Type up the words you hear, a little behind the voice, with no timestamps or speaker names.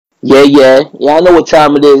Yeah, I know what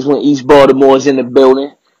time it is when East Baltimore's in the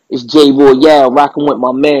building. It's J Royale rocking with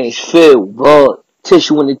my man Phil, Bud,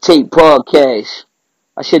 Tissue and the Tape podcast.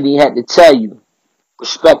 I shouldn't even have to tell you.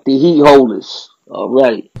 Respect the heat holders. All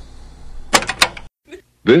right.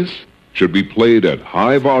 This should be played at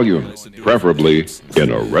high volume, preferably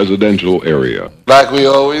in a residential area. Like we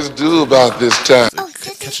always do about this time.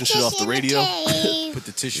 Catching shit off the radio. Put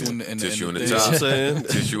the tissue in the tissue in the you know what I'm top. saying?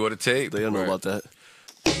 Tissue or the tape. They don't know about that.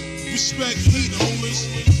 Respect heat holders.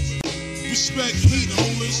 Respect heat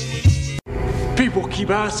holders. People keep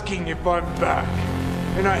asking if I'm back,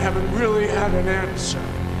 and I haven't really had an answer.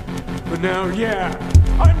 But now, yeah,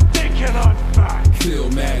 I'm thinking I'm back.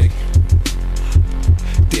 Philmatic,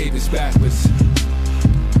 Davis backwards,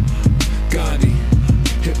 Gandhi,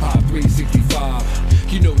 Hip Hop 365.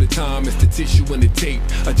 You know the time, it's the tissue and the tape.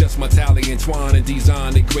 Adjust my tally, entwine and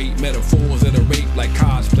design the great metaphors that are rape like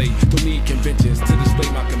cosplay. Don't need conventions to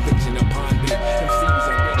display my conviction upon it.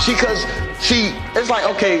 Because it's like,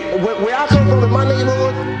 okay, where I come from in my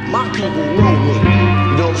neighborhood, my people know me.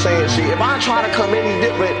 You know what I'm saying? See, if I try to come any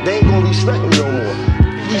different, they ain't gonna respect me no more.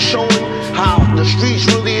 We showing how the streets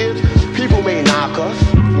really is. People may knock us,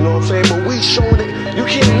 you know what I'm saying? But we showing it, you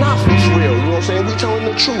can't knock what's real, you know what I'm saying? We telling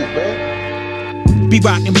the truth, man. Be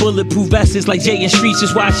rocking bulletproof vests like Jay and Streets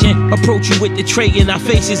is watching. Approach you with the tray in our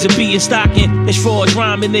faces and be in stocking. As far as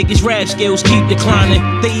rhyming, niggas' rap skills keep declining.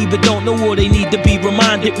 They either don't know or they need to be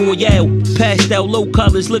reminded. Royale, pastel low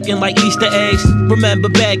colors looking like Easter eggs. Remember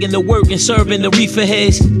bagging the work and serving the reefer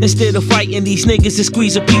heads. Instead of fighting these niggas to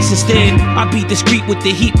squeeze a piece instead. I beat the street with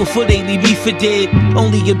the heat before they leave me for dead.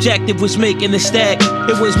 Only objective was making a stack.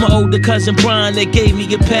 It was my older cousin Brian that gave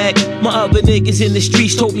me a pack. My other niggas in the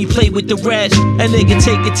streets told me play with the rats. And nigga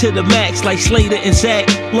take it to the max like Slater and Zach.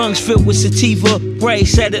 Lungs filled with sativa, Ray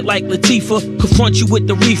said it like Latifah. Confront you with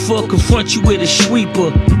the reefer, confront you with a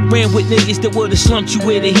sweeper. Ran with niggas that would've slumped you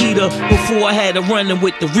with a heater. Before I had a running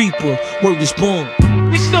with the reaper. Word is born.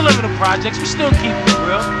 We still live in the projects, we still keep it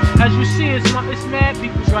real. As you see, it's mad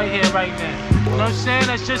people's right here, right now. You know what I'm saying?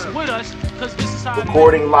 That's just with us, because this is how.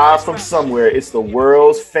 Recording live from somewhere, it's the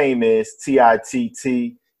world's famous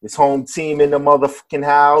TITT. His home team in the motherfucking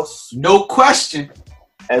house. No question.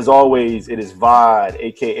 As always, it is Vod,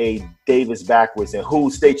 a.k.a. Davis Backwards. And who?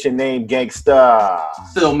 State your name, gangsta.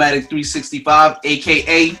 Philmatic 365,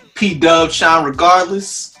 a.k.a. P-Dub, shine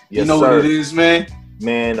regardless. Yes, you know sir. what it is, man.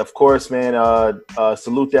 Man, of course, man.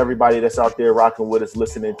 Salute to everybody that's out there rocking with us,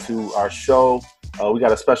 listening to our show. We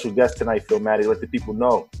got a special guest tonight, Philmatic. Let the people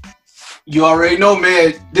know. You already know,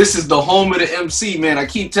 man, this is the home of the MC, man. I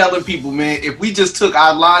keep telling people, man, if we just took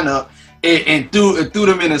our lineup and threw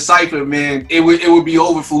them in a cypher, man, it would be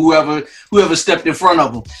over for whoever stepped in front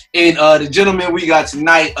of them. And the gentleman we got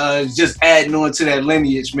tonight is just adding on to that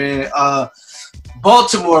lineage, man.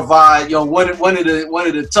 Baltimore vibe, yo, one of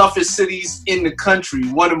the toughest cities in the country.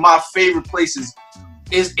 One of my favorite places.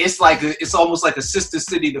 It's almost like a sister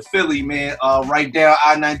city to Philly, man. Right down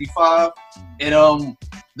I-95, and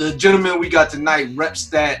the gentleman we got tonight reps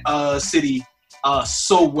that city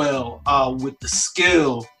so well, with the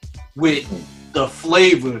skill, with the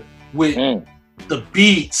flavor, with the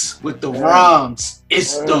beats, with the rhymes.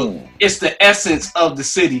 It's the essence of the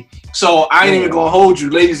city. So I ain't even gonna hold you,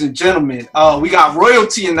 ladies and gentlemen. We got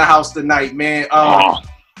royalty in the house tonight, man.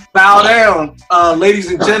 Bow down, ladies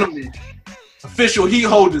and gentlemen. Official heat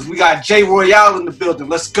holders. We got J Royale in the building.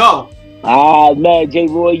 Let's go. Man, J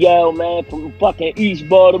Royale, man, from fucking East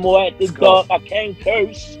Baltimore at the dark. I can't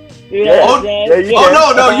curse. You know what I'm saying?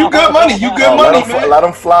 No, you good money. You good money, man. Let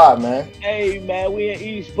them fly, man. Hey, man, we in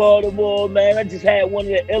East Baltimore, man. I just had one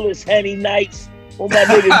of the illest Henny nights with my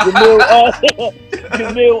nigga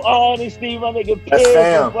Jamil Honesty, my nigga That's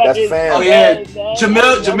fam. That's fam. Oh, yeah.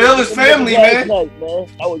 Jamil is family, man. Night, man.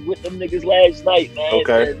 I was with them niggas last night, man.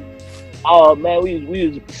 Okay. And, oh, man, we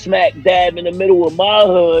was smack dab in the middle of my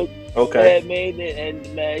hood. Okay. Yeah, man,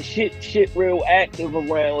 and man, shit real active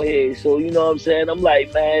around here. So, you know what I'm saying? I'm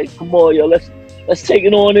like, man, come on, yo, let's take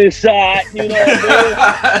it on inside, you know what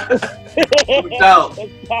I mean?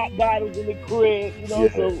 Let's pop bottles in the crib, you know.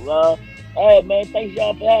 Yeah. So, hey, man, thanks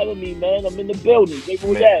y'all for having me, man. I'm in the building.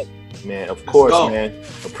 Man, of course, man.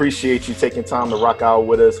 Appreciate you taking time to rock out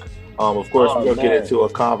with us. Of course, we're gonna get into a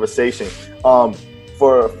conversation.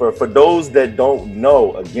 For those that don't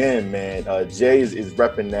know, again, man, Jay is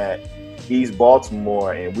repping that East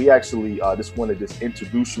Baltimore, and we actually just want to just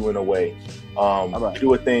introduce you in a way.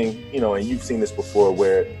 Do a thing, you know, and you've seen this before,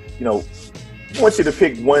 where you know, I want you to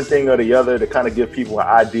pick one thing or the other to kind of give people an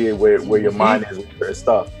idea where your mind is with certain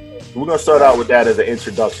stuff. We're gonna start out with that as an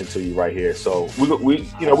introduction to you right here. So we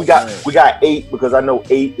got 8, because I know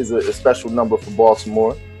 8 is a special number for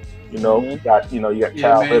Baltimore. You know, you got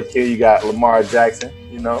Cal Ripken, you got Lamar Jackson.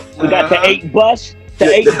 You know, we got the 8 bus. The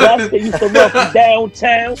 8 bus that used to run from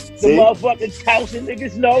downtown. The motherfucking Towson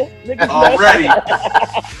niggas know. Already.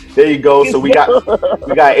 There you go. So we got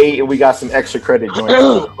 8 and we got some extra credit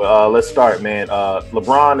joints. Let's start, man.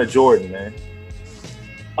 LeBron or Jordan, man?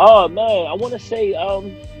 Oh man, I want to say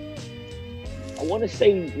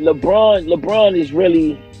LeBron.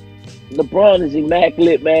 LeBron is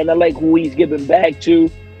immaculate, man. I like who he's giving back to.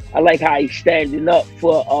 I like how he's standing up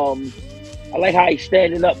for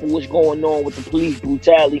what's going on with the police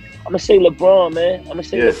brutality. I'm gonna say LeBron, man.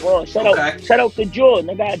 LeBron. Shout out to Jordan.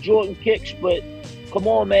 I got Jordan kicks, but come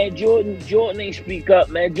on, man. Jordan ain't speak up,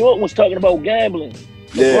 man. Jordan was talking about gambling.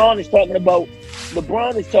 LeBron is talking about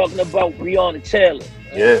Breonna Taylor.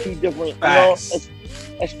 That's two different. That's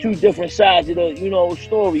two different sides of the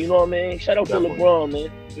story. You know what I mean? Shout out to LeBron,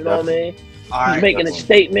 man. You know what I mean? He's making a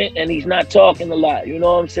statement and he's not talking a lot. You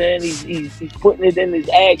know what I'm saying? He's putting it in his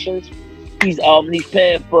actions. He's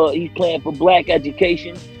playing for black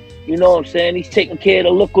education. You know what I'm saying? He's taking care of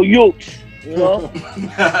the local youths. You know?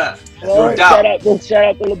 Shout out to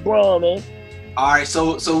LeBron, man. All right,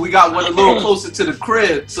 so we got one a little closer to the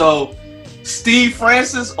crib. So Steve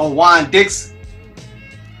Francis or Juan Dixon?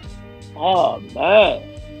 Oh man.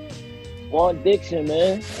 Juan Dixon,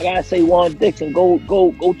 man. I gotta say Juan Dixon. Go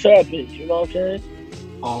Terrapins, you know what I'm saying?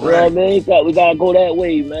 All right. You know what I mean? We gotta go that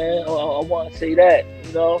way, man. I wanna say that,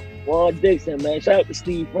 you know. Juan Dixon, man. Shout out to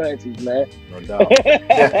Steve Francis, man. No doubt.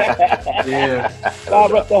 Yeah.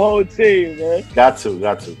 Power up the whole team, man. Got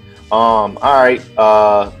to. All right.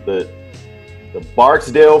 The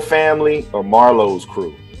Barksdale family or Marlowe's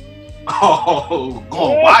crew? Oh,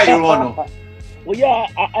 going wild on them. Well, yeah,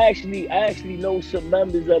 I actually know some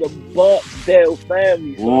members of the Barksdale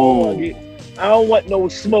family, so I don't want no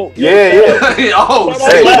smoke. Yeah. Oh,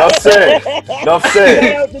 enough said. Shout out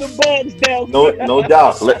to the Barksdale. No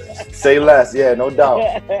doubt. Say less. Yeah, no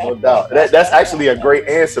doubt. That's actually a great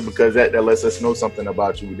answer because that lets us know something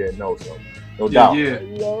about you we didn't know. So, no doubt. Yeah.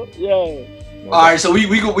 No All right, so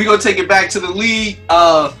we gonna take it back to the league.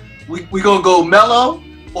 We gonna go Melo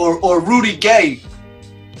or Rudy Gay.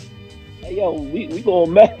 Hey, yo, we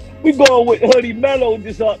going with Hoodie Melo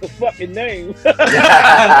just off the fucking name.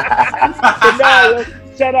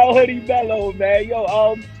 Shout out Hoodie Melo, man.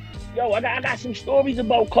 Yo, I got some stories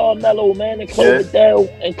about Carmelo, man, and Cloverdale,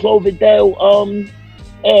 Cloverdale. Oh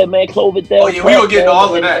yeah, we gonna get into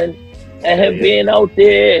all of that. And him being out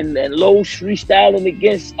there and Lowe's freestyling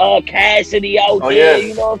against Cassidy out there,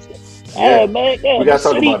 you know what I'm saying? Man, we gotta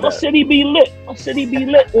talk about that. My city be lit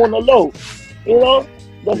on the low, you know?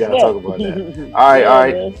 We gotta talk about that. All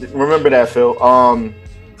right. Man. Remember that, Phil.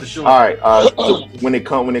 For sure. All right. So when it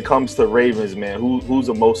comes to Ravens, man, who's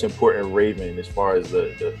the most important Raven as far as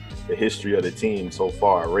the history of the team so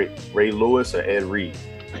far? Ray Lewis or Ed Reed?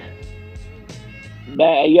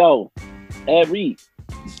 Man, Ed Reed.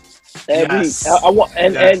 Yes. I want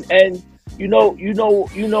and you know,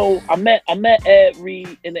 I met Ed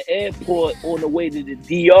Reed in the airport on the way to the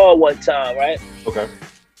DR one time, right? Okay.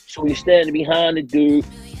 So we standing behind the dude.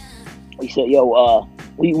 He said,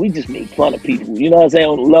 we just make fun of people, you know what I'm saying,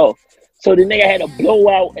 on the low. So the nigga had a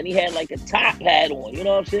blowout and he had like a top hat on, you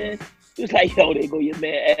know what I'm saying? He was like, there go your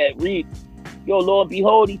man Ed Reed. Lo and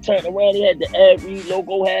behold, he turned around, he had the Ed Reed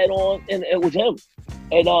logo hat on, and it was him.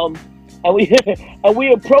 And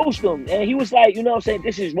we approached him, and he was like, you know what I'm saying,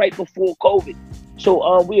 this is right before COVID.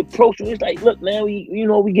 So we approached him. He was like, look, man, we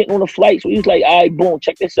getting on a flight. So he was like, all right, boom,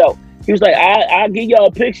 check this out. He was like, I'll give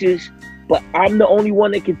y'all pictures, but I'm the only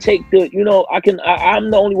one that can take the,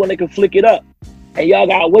 I'm the only one that can flick it up. And y'all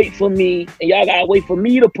gotta wait for me, and y'all gotta wait for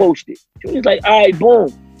me to post it. So he was like, all right,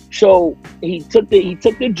 boom. So he took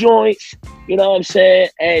the joints, you know what I'm saying?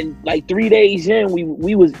 And like 3 days in,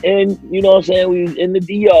 we was in, you know what I'm saying, we was in the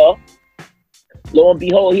DR. Lo and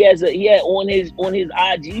behold, he had on his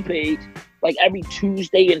IG page, like every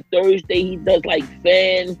Tuesday and Thursday, he does like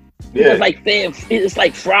fan. It's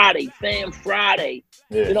like Friday, Fan Friday.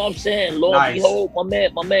 Yeah. You know what I'm saying? Lo and behold, my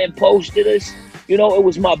man posted us. You know, it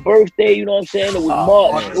was my birthday, you know what I'm saying? It was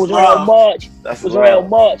March. It was around March. Around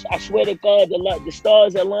March. I swear to God, the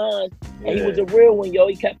stars aligned. And he was a real one, yo.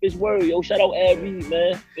 He kept his word, yo. Shout out Ed Reed,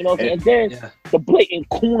 man. You know what I'm saying? And then the blatant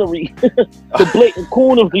coonery.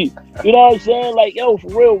 You know what I'm saying? Like, yo, for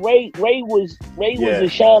real, Ray was a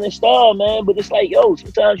shining star, man. But it's like, yo,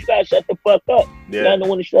 sometimes you gotta shut the fuck up. You gotta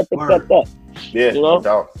want to shut the fuck up. Yeah, you know?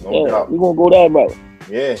 No doubt. We're gonna go that route.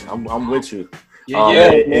 Yeah, I'm with you.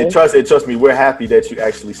 And trust me, we're happy that you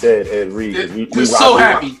actually said Ed Reed. We're so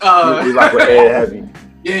happy. We like with Ed heavy.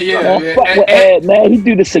 Fuck with Ed, man. He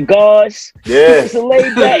do the cigars. Yeah. He's a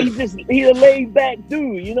laid back. He's a laid back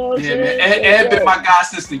dude. You know what I'm saying? Man. Ed been my guy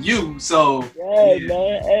since the U. So man.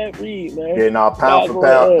 Ed Reed, man. Yeah, now pound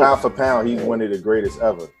for pound, he's one of the greatest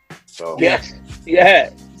ever. So yes,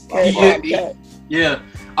 yeah.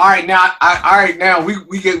 All right, now we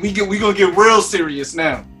gonna get real serious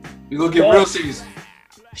now. We gonna get real serious.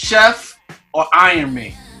 Chef or Iron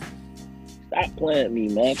Man? Stop playing me,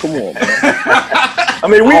 man. Come on, man. I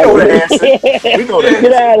mean, we know the answer. We know the answer.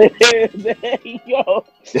 Get out of here, man. Yo.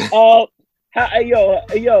 Oh,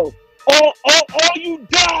 you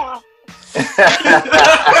die.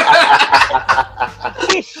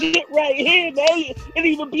 This shit right here, man. It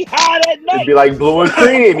even be hot at night. It'd be like blue and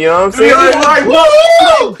cream, you know what I'm saying?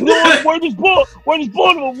 Where this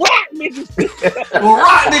born of rock niggas?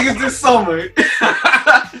 Rock niggas this summer.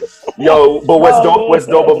 Yo, but what's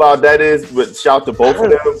dope about that is, but shout to both of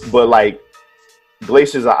them, but like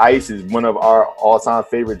Glaciers of Ice is one of our all-time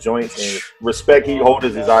favorite joints, and Respect Heat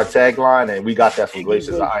Holders is our tagline, and we got that from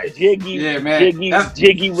Glaciers of Ice. Jiggy, yeah, man.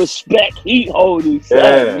 Jiggy Respect Heat Holders.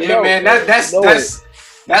 Yeah, man.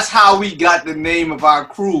 That's how we got the name of our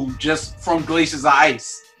crew, just from Glaciers of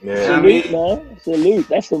Ice. Yeah, salute, man. Salute.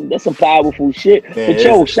 That's some powerful shit. Man, but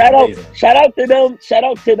yo, shout out to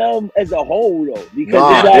them as a whole though,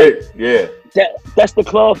 because that's the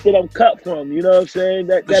cloth that I'm cut from. You know what I'm saying?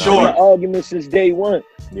 That's been the argument since day one.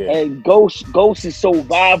 Yeah. And Ghost is so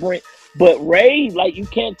vibrant, but Ray, like, you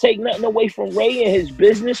can't take nothing away from Ray and his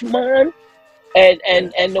business mind,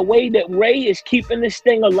 and the way that Ray is keeping this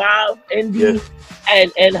thing alive, and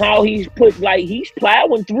how he's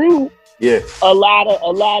plowing through. Yeah, a lot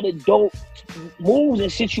of dope moves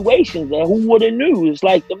and situations, and who would have knew? It's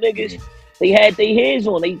like the niggas, they had their heads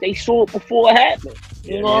on. They saw it before it happened.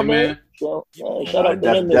 You know what I mean? So shout out to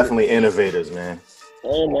them definitely innovators, man.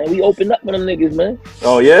 Yeah, man, we opened up with them niggas, man.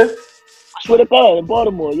 Oh yeah? I swear to God, in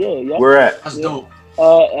Baltimore, yeah. Where at? That's dope.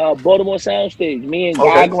 Baltimore Soundstage. Me and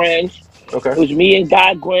Guy Grams. Okay. It was me and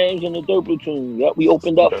Guy Grams and the Dirt Platoon. Yep, we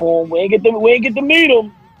opened up for him. We ain't get to meet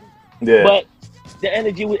him. Yeah. But the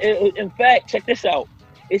energy was, in fact, check this out.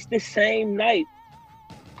 It's the same night.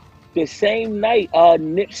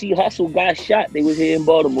 Nipsey Hussle got shot. They was here in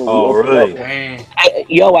Baltimore. Oh, really?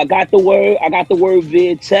 I got the word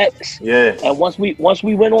via text. Yeah. And once we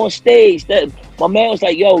went on stage, that my man was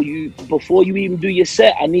like, "Yo, before you even do your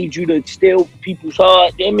set, I need you to steal people's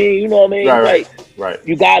heart." I mean, you know what I mean? Right.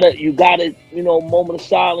 You gotta, moment of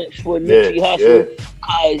silence for Nipsey Hussle,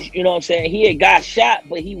 because you know what I'm saying. He had got shot,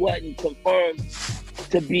 but he wasn't confirmed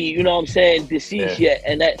to be, deceased yet,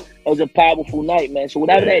 and that was a powerful night, man. So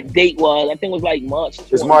whatever that date was, I think it was like March.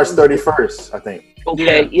 It's March 31st, I think.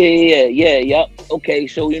 Okay, yeah. Okay,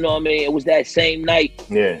 so you know what I mean. It was that same night.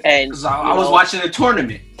 Yeah. And I was watching the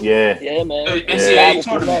tournament. Yeah, man. NCAA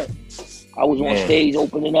tournament. I was on stage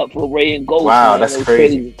opening up for Ray and Ghost. Wow, man. that's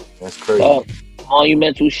crazy. That's crazy.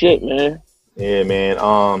 Monumental shit, man. Yeah, man.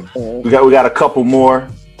 We got a couple more.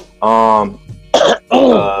 The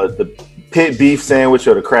pit beef sandwich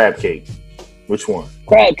or the crab cake? Which one?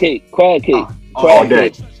 Crab cake. All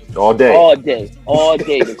day.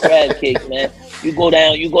 The crab cake, man. You go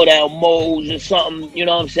down Moe's or something, you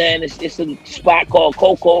know what I'm saying? It's a spot called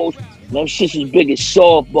Coco's. Them shit's as big as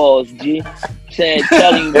softballs, G.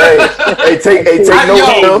 Telling you. Hey,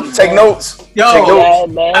 take notes. Yo,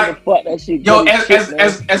 man, fuck that shit. Yo,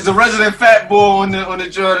 as the resident fat boy on the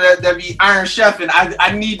joint that be Iron Chefing,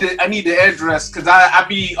 I need the address, because I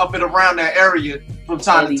be up and around that area from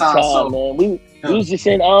time to time. So man, we was just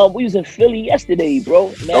in we was in Philly yesterday,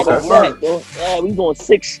 bro. Man, bro. Yeah, we going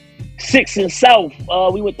 6 and South.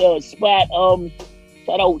 We went to a spot.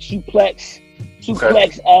 Shout out Suplex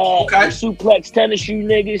tennis shoe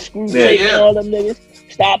niggas, Screw and all them niggas.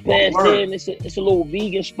 Stop past there, and it's a little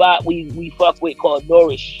vegan spot we fuck with called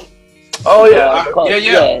Nourish. Oh yeah,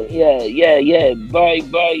 yeah. Very,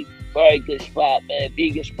 very, very good spot, man.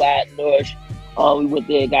 Vegan spot, Nourish. We went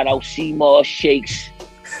there, got our sea moss shakes.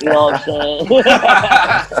 You know what I'm saying?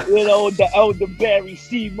 The elderberry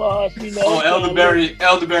sea moss.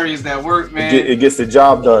 Elderberry is that work, man. It gets the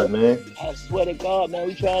job done, man. I swear to God, man,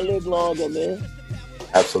 we trying to live longer, man.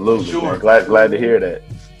 Absolutely, man. Glad to hear that.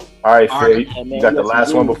 All right, Phil, you got the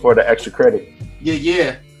last one before the extra credit.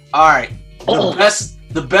 Yeah. All right,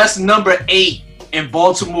 the best number 8 in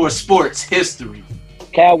Baltimore sports history.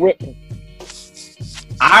 Cal Ripken.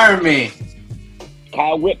 Iron Man.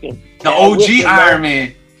 Cal Ripken. The OG Iron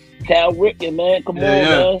Man. Cal Ripken, man. Come on,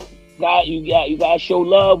 man. You gotta show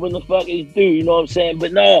love when the fuck is due. You know what I'm saying?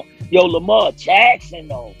 But no, Lamar Jackson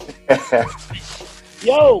though.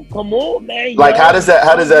 Yo, come on, man. Like, how does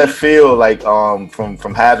that feel? Like,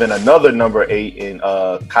 from having another number 8 in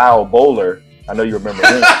Kyle Bowler. I know you remember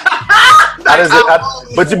him. How does it?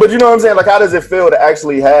 But you know what I'm saying? Like, how does it feel to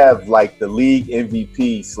actually have like the league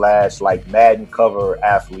MVP / like Madden cover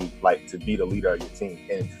athlete, like to be the leader of your team,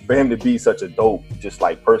 and for him to be such a dope, just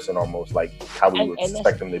like person, almost like how we would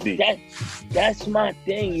expect him to be. That's my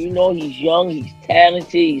thing. You know, he's young, he's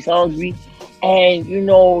talented, he's hungry, and you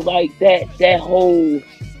know, like that whole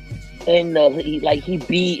he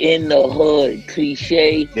be in the hood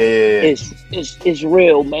cliche. Yeah. It's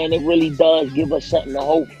real, man. It really does give us something to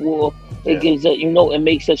hope for. It gives us, it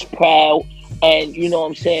makes us proud. And you know what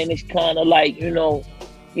I'm saying? It's kind of like,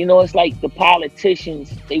 it's like the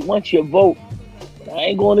politicians, they want your vote. I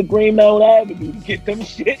ain't going to Greenmount Avenue to get them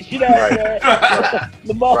shit out there.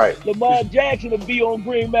 Lamar Jackson will be on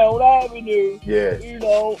Greenmount Avenue. Yeah. And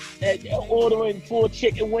ordering 4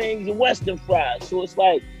 chicken wings and Western fries. So it's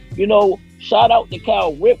like, shout out to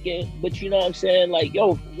Cal Ripken, but you know what I'm saying? Like,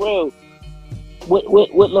 yo, for real,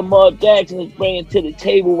 what Lamar Jackson is bringing to the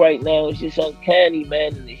table right now is just uncanny,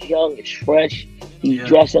 man. And he's young, it's fresh. He's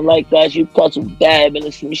dressing like us. You cut some dabbing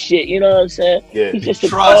and some shit. You know what I'm saying? Yeah. He's just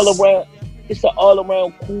an all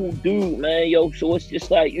around cool dude, man. Yo, so it's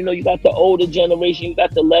just like, you got the older generation, you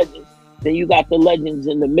got the legends, then you got the legends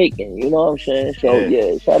in the making. You know what I'm saying? So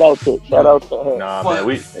yeah, shout out to her. Nah, man,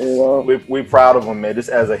 we proud of him, man. Just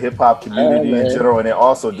as a hip hop community in general, and then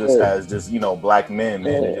also just as black men,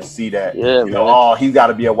 man, to just see that he's got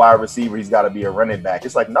to be a wide receiver, he's got to be a running back.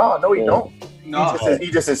 It's like no, he don't. No,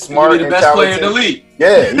 he just is smart and the best talented. player in the league.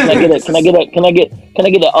 Yeah. Can I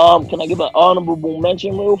get an honorable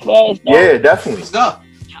mention real fast? Yeah, definitely. Stop.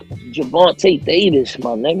 Javonte Davis,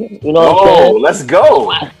 my nigga. You know what I'm saying? Let's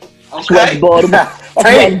go. Okay.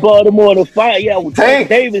 Baltimore to fight. Yeah, with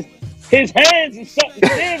Davis. His hands is something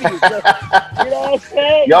serious. You know what I'm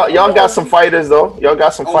saying? Y'all got some fighters though. Y'all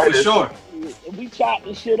got some fighters. For sure. We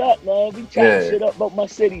chopping shit up, man. We chopping shit up about my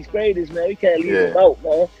city's greatest, man. We can't leave him out,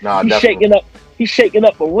 man. Nah, he's shaking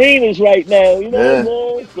up arenas right now. You know what I'm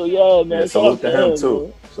saying? So yeah, man. Salute to him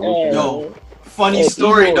too. Yo, funny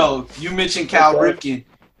story though. You mentioned Cal Ripken.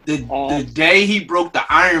 The day he broke the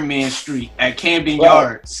Iron Man streak at Camden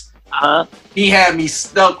Yards, he had me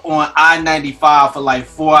stuck on I-95 for like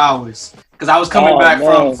 4 hours because I was coming back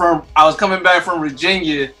from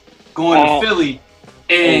Virginia, going to Philly.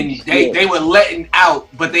 And they were letting out,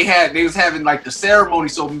 but they was having like the ceremony,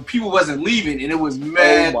 so people wasn't leaving, and it was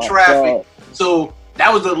mad traffic. God. So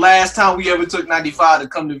that was the last time we ever took 95 to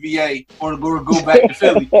come to VA or go back to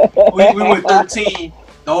Philly. we went 13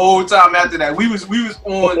 the whole time after that. We was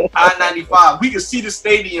on I-95. We could see the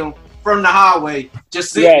stadium from the highway,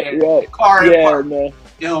 just sitting there, car in park. Man.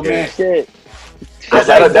 Yo, man. Shit.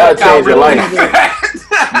 That'll change your life.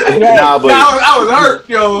 I was hurt,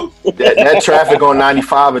 yo. That traffic on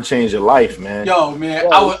 95 will change your life, man. Yo, man,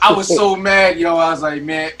 I was so mad, yo. I was like,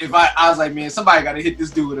 man, somebody got to hit this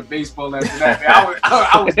dude with a baseball after that. Man.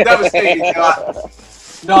 I was devastated, yo.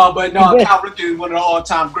 Cal Ripken is one of the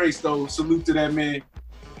all-time greats, though. Salute to that man.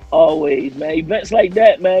 Always, man. Events like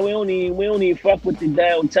that, man. We don't even fuck with the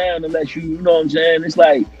downtown unless you know what I'm saying. It's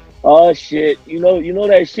like, oh shit, you know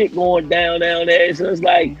that shit going down there. So it's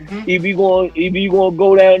like if you gonna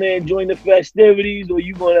go down there and join the festivities, or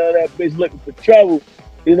you going down that bitch looking for trouble.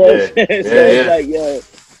 You know what I'm saying? So it's like, yo,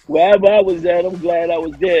 wherever I was at, I'm glad I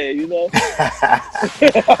was there. You know.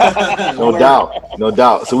 No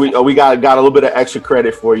doubt. So we got a little bit of extra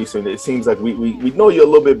credit for you. So it seems like we know you a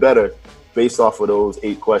little bit better based off of those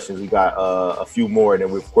 8 questions. We got a few more, and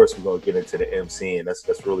then we're gonna get into the MC, and that's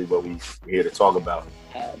really what we're here to talk about.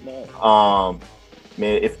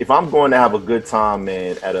 Man, if I'm going to have a good time,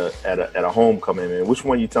 man, at a homecoming, man, which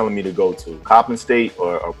one you telling me to go to? Coppin State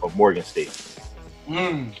or Morgan State?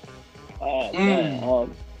 Man,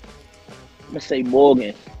 I'm gonna say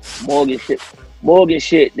Morgan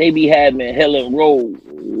shit. They be having Helen Road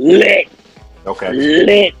lit. Okay.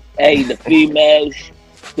 Lit. Hey, the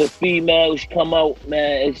females come out,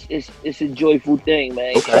 man. It's a joyful thing,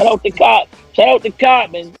 man. Okay. Shout out to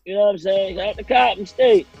Coppin. You know what I'm saying? Shout out to Coppin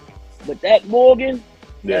State. But that Morgan,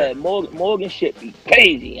 Morgan shit be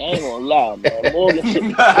crazy. I ain't gonna lie, man. Morgan shit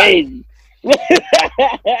be crazy.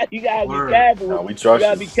 You gotta be careful. No, we trust you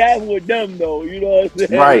gotta be careful with them, though. You know what I'm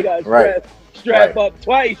saying? Right, you gotta strap up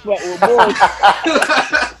twice with Morgan.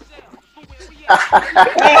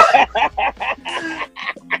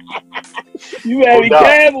 You gotta be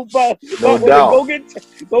careful, but go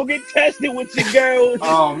get tested with your girls.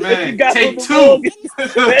 Oh man, take 2.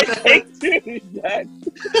 Take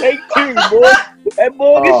 2, boy. That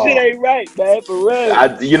Morgan shit ain't right, man. For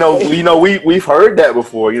real. We've heard that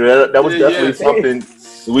before. You know, that was definitely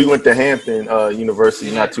we went to Hampton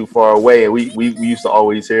University, not too far away, and we used to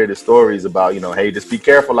always hear the stories about, hey, just be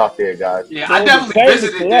careful out there, guys. Yeah, I definitely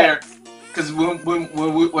visited there because when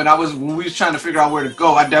we was trying to figure out where to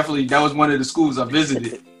go, that was one of the schools I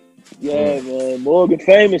visited. Yeah, man, Morgan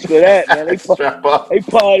famous for that, man. They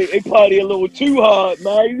party a little too hard,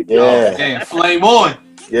 man. Yeah, damn, flame on.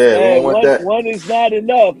 Yeah, man, want that. One is not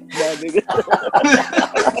enough, my nigga.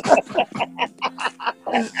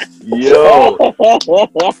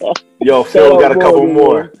 Yo, Phil got a couple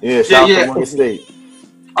more. Yeah, shout out to Morgan State.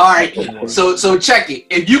 All right, so check it.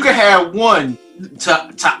 If you could have one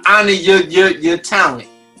to honor your talent,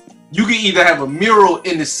 you can either have a mural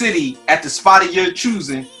in the city at the spot of your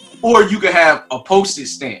choosing, or you could have a postage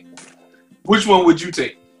stamp. Which one would you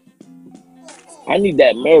take? I need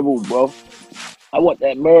that mural, bro. I want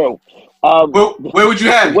that mural. Where would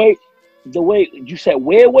you have it? The way you said,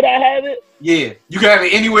 where would I have it? Yeah, you can have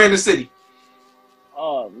it anywhere in the city.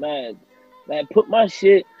 Oh man, put my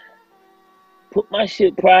shit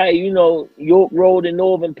probably, York Road and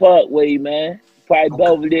Northern Parkway, man. Probably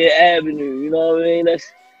Belvedere Avenue. You know what I mean?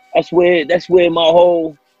 That's where my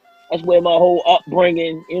whole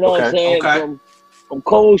upbringing. You know what I'm saying? Okay. From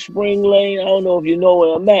Cold Spring Lane. I don't know if you know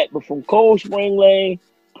where I'm at, but from Cold Spring Lane,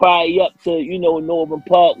 probably up to Northern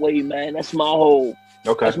Parkway, man. That's my whole.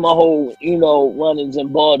 Okay. That's my whole, runnings in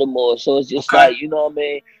Baltimore. So it's just like, you know what I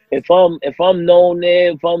mean? If I'm known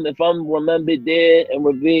there, if I'm remembered there and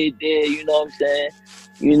revered there, you know what I'm saying?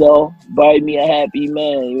 Bury me a happy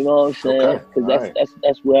man, you know what I'm saying? Because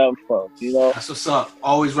that's where I'm from, That's what's up.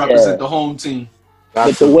 Always represent the home team.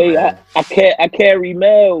 But the way I carry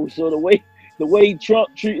mail, so the way Trump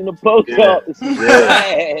treating the post office is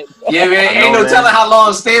bad. Yeah, man. Ain't no telling how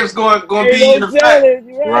long stamps going to be in effect.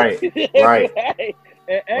 Right.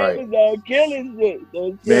 And Amazon killing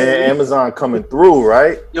shit. Man, Amazon coming through,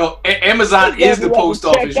 right? Yo, Amazon is the post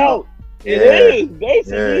office. It is,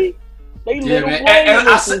 basically. Yeah, man. And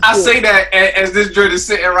I say that as this joint is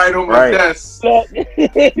sitting right on my desk. Yo,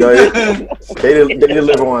 they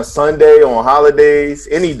deliver on Sunday, on holidays,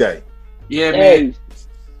 any day. Yeah, man.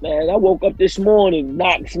 Man, I woke up this morning,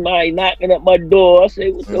 somebody knocking at my door. I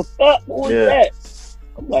say, what the fuck? What was that?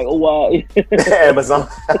 I'm like, oh, wow. Amazon.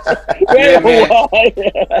 Yeah, man.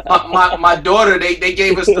 My daughter, they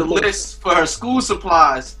gave us the list for her school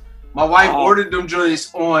supplies. My wife ordered them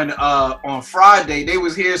joints on Friday. They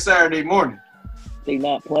was here Saturday morning. They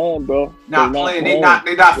not playing, bro. Not playing. They not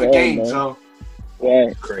for games, so.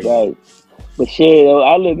 Right, crazy. Right. But shit,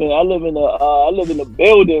 I live in a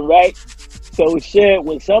building, right? So shit,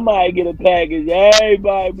 when somebody get a package,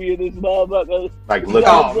 everybody be in this motherfucker. Like, look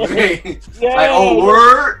out, man. Yeah. Like, oh,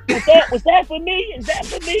 word? Was that for me? Is that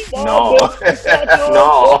for me? No.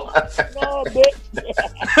 No, bitch.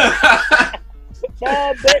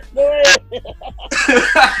 Nah, bitch, go ahead.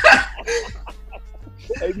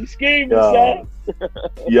 Hey, you scheming, son.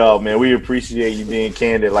 Yo, man, we appreciate you being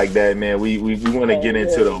candid like that, man. We want to get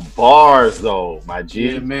into the bars, though, my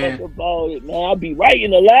G. Yeah, man. Talk about it, man. I'll be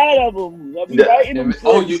writing a lot of them. I'll be writing them.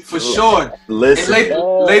 Oh, you for sure. Listen,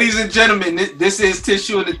 ladies and gentlemen, this is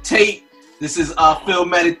Tissue and the Tape. This is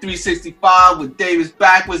Philmatic 365 with Davis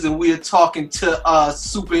Backwards, and we are talking to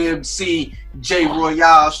Super MC J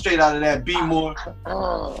Royale, straight out of that B-More.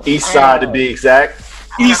 East Side to be exact.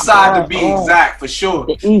 East Side to be exact, for sure.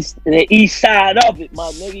 The east side of it,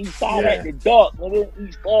 my nigga. East side at the dark, nigga.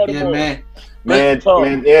 East Baltimore. Yeah,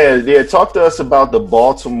 man. Yeah. Talk to us about the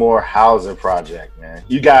Baltimore housing project, man.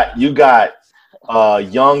 You got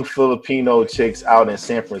young Filipino chicks out in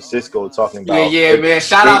San Francisco talking about. Yeah, man.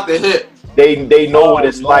 Shout out to Hip. They know what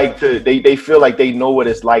it's like to. They feel like they know what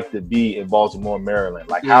it's like to be in Baltimore, Maryland.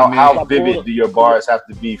 Like how vivid do your bars have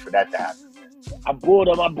to be for that to happen? I brought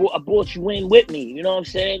them. I brought you in with me. You know what I'm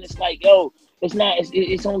saying? It's like, yo, it's not.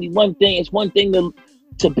 It's only one thing. It's one thing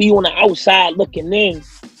to be on the outside looking in,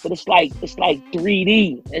 but it's like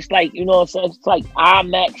 3D. It's like, you know what I'm saying? It's like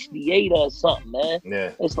IMAX theater or something, man.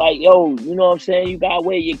 Yeah. It's like, yo, you know what I'm saying? You gotta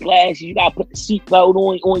wear your glasses. You gotta put the seatbelt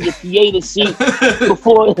on your theater seat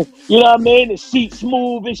before, you know what I mean? The seat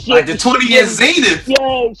smooth and shit. Like the 20th Zenith.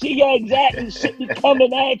 Yeah, exactly. Shit be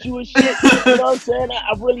coming at you and shit. You know what I'm saying?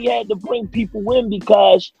 I really had to bring people in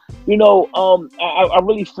because, you know, I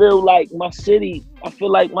really feel like my city. I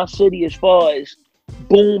feel like my city, as far as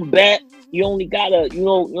boom bap, you only gotta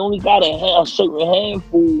have a certain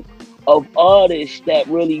handful of artists that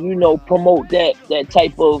really, you know, promote that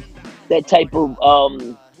type of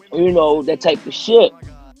shit.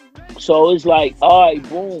 So it's like, all right,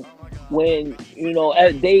 boom. When, you know,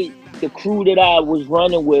 the crew that I was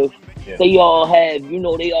running with, they all have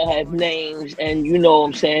names, and you know what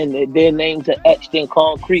I'm saying, their names are etched in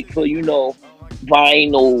concrete for, you know,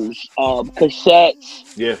 vinyls,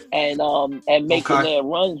 cassettes, yeah, and making their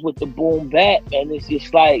runs with the boom bap, and it's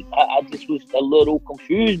just like I just was a little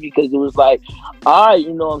confused because it was like, all right,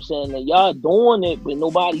 you know what I'm saying, that y'all doing it, but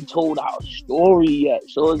nobody told our story yet.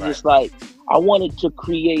 So it's just like I wanted to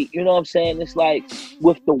create, you know what I'm saying? It's like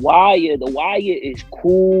with The Wire is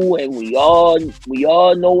cool, and we all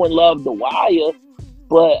know and love The Wire.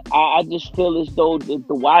 But I just feel as though The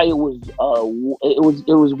Wire was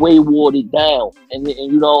it was way watered down, and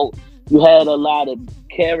you know, you had a lot of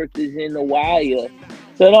characters in The Wire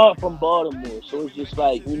that aren't from Baltimore, so it's just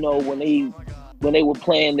like, you know, when they were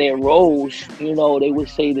playing their roles, you know, they would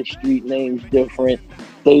say the street names different.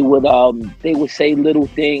 They would say little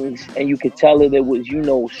things, and you could tell that it was, you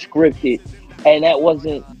know, scripted, and that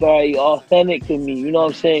wasn't very authentic to me. You know what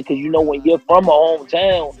I'm saying? Because, you know, when you're from a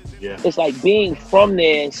hometown. Yeah. It's like being from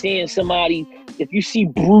there and seeing somebody. If you see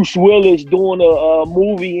Bruce Willis doing a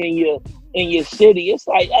movie in your city, it's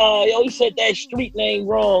like, oh, yo, he said that street name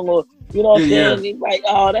wrong, or you know what I'm saying? It's like,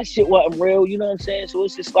 oh, that shit wasn't real. You know what I'm saying? So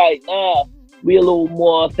it's just like, nah, we a little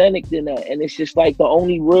more authentic than that. And it's just like the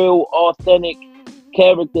only real authentic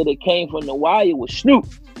character that came from The Wire was Snoop.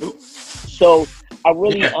 So I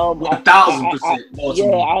really 1,000%.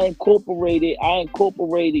 I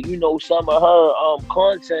incorporated, you know, some of her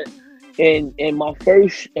content in my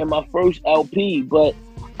first LP, but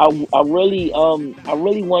I really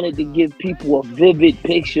wanted to give people a vivid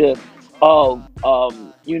picture of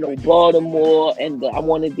you know, Baltimore, and I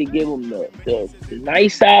wanted to give them the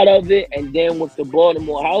nice side of it, and then with the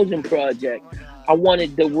Baltimore Housing Project, I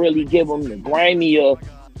wanted to really give them the grimier,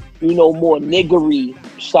 you know, more niggery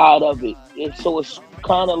side of it. And so it's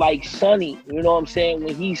kind of like Sonny, you know what I'm saying?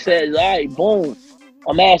 When he says, all right, boom,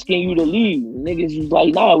 I'm asking you to leave. Niggas was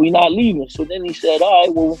like, nah, we not leaving. So then he said, all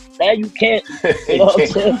right, well, now you can't. You know what I'm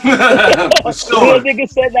saying? The nigga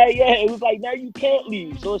said that, yeah. It was like, now you can't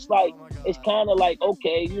leave. So it's like, it's kind of like,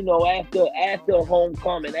 okay, you know, after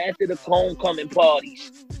homecoming, after the homecoming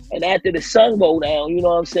parties, and after the sun go down, you know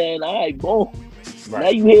what I'm saying? All right, boom. Right. Now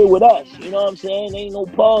you here with us, you know what I'm saying? Ain't no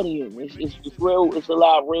partying. It's real. It's a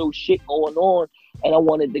lot of real shit going on, and I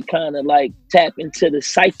wanted to kind of like tap into the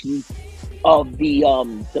psyche of the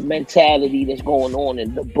mentality that's going on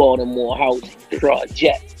in the Baltimore Housing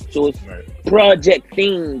Project. So it's project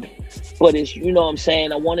themed, but it's, you know what I'm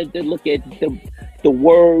saying? I wanted to look at the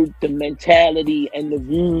word, the mentality, and the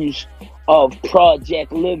views of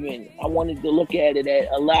project living. I wanted to look at it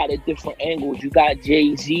at a lot of different angles. You got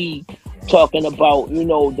Jay-Z talking about, you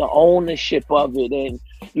know, the ownership of it, and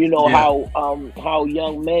you know how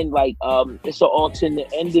young men, like it's an alternate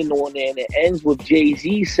ending on there, and it ends with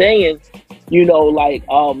Jay-Z saying, you know, like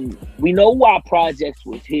we know why projects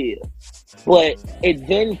was here, but it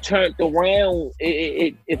then turned around,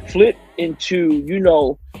 it flipped into, you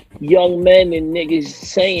know, young men and niggas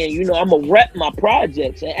saying, you know, I'm gonna rep my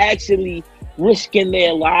projects, and actually risking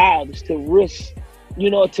their lives to risk,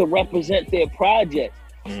 you know, to represent their project.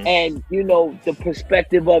 And you know, the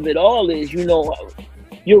perspective of it all is, you know,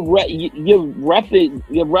 you're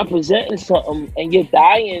representing something, and you're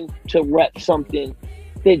dying to rep something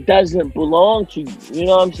that doesn't belong to you. You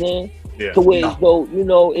know what I'm saying? Yeah. To where though, you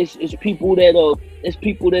know, it's people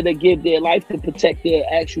that give their life to protect their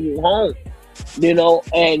actual home, you know,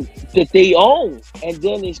 and that they own. And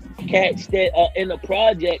then it's cats that are in a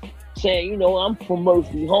project saying, you know, I'm from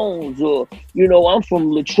Murphy Homes, or, you know, I'm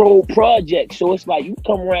from Latrobe Project. So it's like, you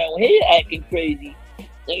come around here acting crazy,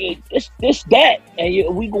 this, that,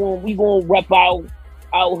 and we going to rep our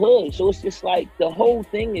hood. So it's just like the whole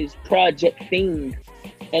thing is project themed.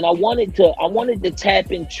 And I wanted to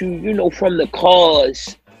tap into, you know, from the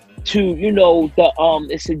cause to, you know,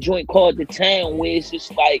 it's a joint called The Town, where it's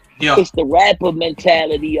just like, it's the rapper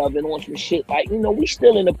mentality of it on some shit. Like, you know, we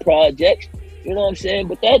still in the projects. You know what I'm saying?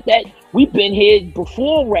 But that we've been here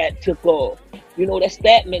before rap took off. You know, that's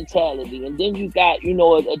that mentality. And then you got, you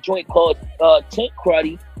know, a joint called Tent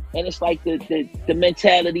Cruddy, and it's like the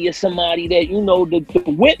mentality of somebody that, you know, the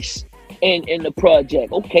whips in the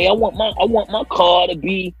project. Okay, I want my car to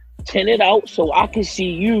be tinted out so I can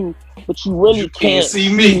see you, but you really can't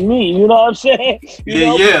see me. You know what I'm saying? You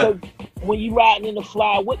know, because when you riding in the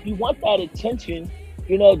fly whip, you want that attention.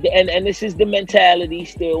 You know, and this is the mentality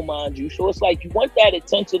still, mind you. So it's like you want that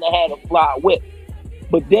attention to have a fly whip.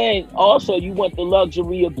 But then also you want the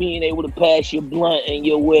luxury of being able to pass your blunt in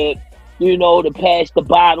your whip, you know, to pass the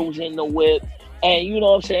bottles in the whip. And you know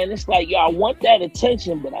what I'm saying? It's like, yo, I want that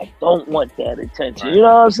attention, but I don't want that attention. Right. You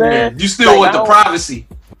know what I'm saying? Yeah, you still want the privacy.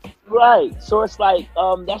 Right. So it's like,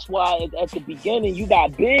 that's why at the beginning you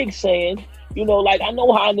got Big saying, you know, like, I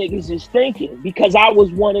know how niggas is thinking, because I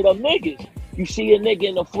was one of them niggas. you see a nigga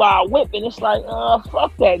in a fly whip, and it's like,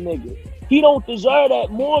 fuck that nigga. He don't deserve that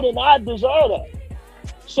more than I deserve that.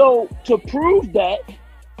 So to prove that,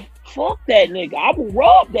 fuck that nigga. I will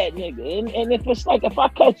rob that nigga. And if it's like, if I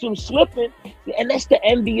catch him slipping, and that's the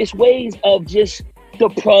envious ways of just the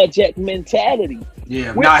project mentality.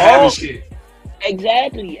 Yeah, not having shit.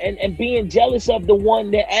 Exactly. And being jealous of the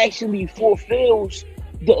one that actually fulfills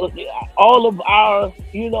all of our,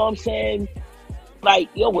 you know what I'm saying? Like,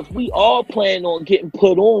 yo, if we all plan on getting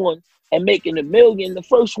put on and making $1 million, the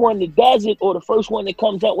first one that does it, or the first one that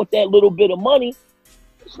comes out with that little bit of money,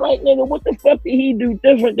 it's like, nigga, what the fuck did he do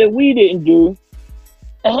different that we didn't do?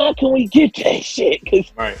 And how can we get that shit? Because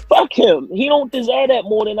fuck him. He don't deserve that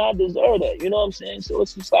more than I deserve that. You know what I'm saying? So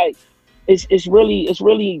it's just like, it's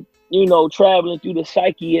really, you know, traveling through the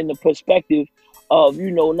psyche and the perspective of,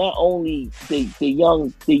 you know, not only the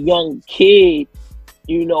young kid,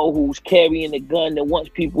 you know, who's carrying a gun that wants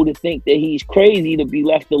people to think that he's crazy to be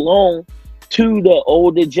left alone, to the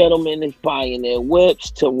older gentleman that's buying their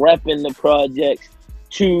whips, to repping the projects,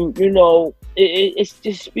 to, you know, it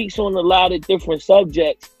just speaks on a lot of different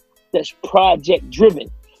subjects that's project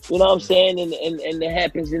driven. You know what I'm saying? And it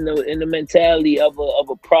happens in the mentality of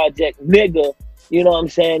a project nigga. You know what I'm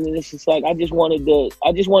saying? And it's just like, I just wanted to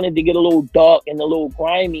get a little dark and a little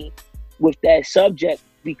grimy with that subject,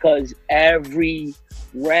 because every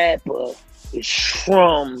rapper is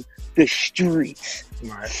from the streets,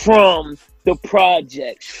 from the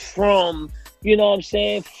projects, from, you know what I'm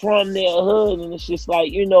saying, from their hood. And it's just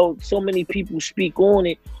like, you know, so many people speak on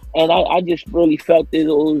it, and I just really felt that it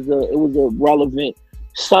was a relevant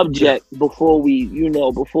subject before we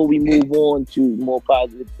move on to more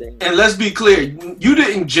positive things. And let's be clear, you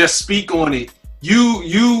didn't just speak on it.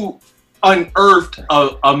 You unearthed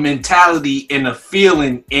a mentality and a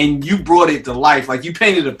feeling, and you brought it to life. Like, you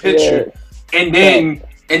painted a picture, and then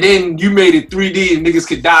you made it 3D and niggas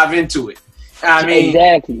could dive into it. I mean,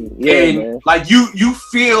 exactly. Yeah, and man. Like, you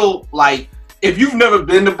feel like, if you've never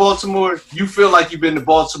been to Baltimore, you feel like you've been to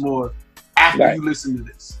Baltimore after you listen to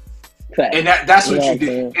this. Fact. And that's what you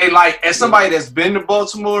did. And like, as somebody that's been to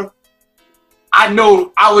Baltimore, I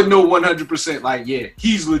would know 100%. Like, yeah,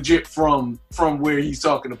 he's legit from where he's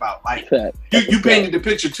talking about. Like, you painted the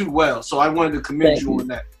picture too well. So I wanted to commend you on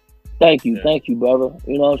that. Thank you, brother.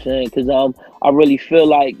 You know what I'm saying? Because I really feel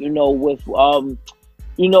like, you know, with the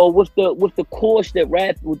course that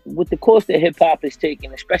with the course that hip hop is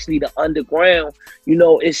taking, especially the underground, you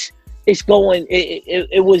know, it's going.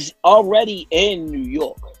 It was already in New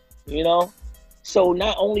York. You know, so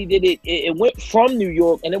not only did it went from New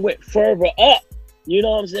York, and it went further up. You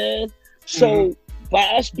know what I'm saying? So by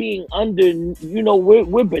us being under, you know,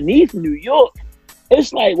 we're beneath New York.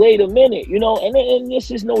 It's like, wait a minute, you know, and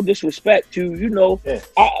this is no disrespect to, you know,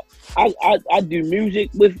 I do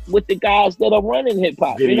music with the guys that are running hip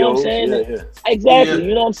hop. You know what I'm saying? Exactly.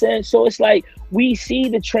 You know what I'm saying? So it's like, we see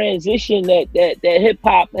the transition that hip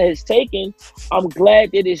hop has taken. I'm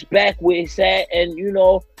glad that it's back where it's at, and you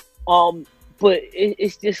know. But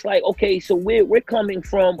it's just like, okay, so we're coming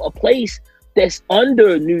from a place that's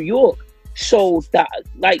under New York. So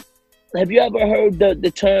like, have you ever heard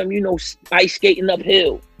the term, you know, ice skating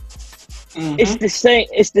uphill? It's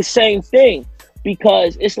the same thing,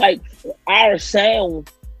 because it's like our sound,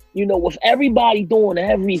 you know, with everybody doing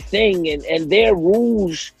everything and their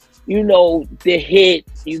rules, you know, the hit,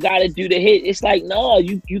 you gotta do the hit. It's like, nah,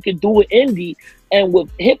 you can do it indie. And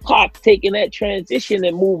with hip hop taking that transition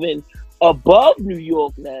and moving above New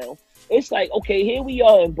York now, it's like, okay, here we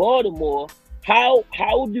are in Baltimore. How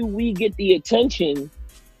do we get the attention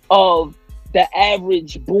of the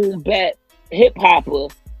average boom bap hip hopper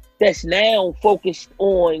that's now focused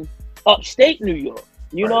on upstate New York?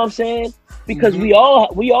 You know what I'm saying? Because we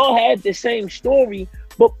all had the same story,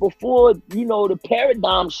 but before, you know, the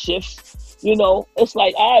paradigm shifts, you know, it's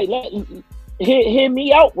like, all right, hear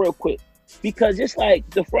me out real quick. Because it's like,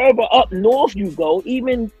 the further up north you go,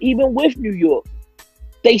 even with New York,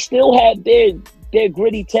 they still have their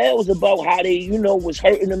gritty tales about how they, you know, was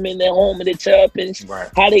hurting them in their home of the Terrapins,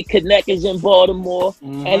 how they connectors in Baltimore,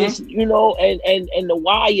 and it's, you know, and the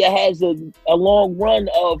Wire has a long run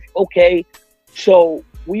of, okay, so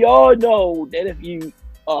we all know that if you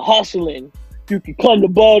are hustling, you can come to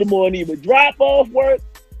Baltimore and either drop off work,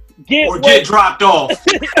 get dropped off.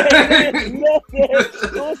 You know what I'm saying?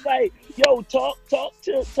 So it's like, yo, talk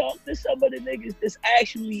to some of the niggas that's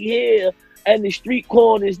actually here, and the street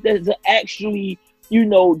corners that's actually, you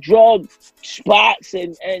know, drug spots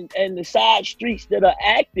and the side streets that are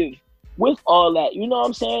active with all that. You know what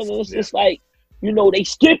I'm saying? And it's just like, you know, they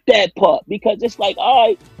skip that part, because it's like, all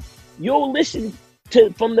right, you'll listen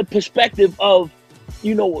to from the perspective of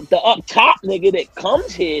you know, the up top nigga that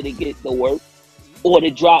comes here to get the work or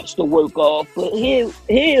that drops the work off. But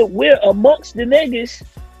here we're amongst the niggas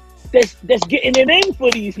that's getting it in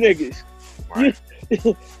for these niggas. Right.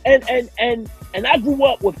 and I grew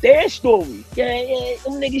up with their story. Yeah,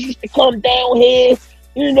 them niggas used to come down here,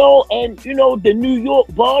 you know, and you know, the New York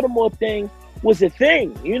Baltimore thing was a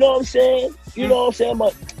thing. You know what I'm saying? You know what I'm saying?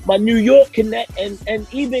 My New York connect and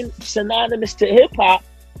even synonymous to hip hop,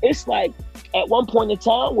 it's like at one point in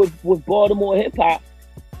time with Baltimore hip hop,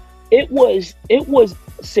 it was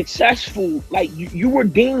successful. Like you were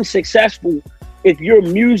deemed successful if your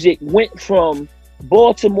music went from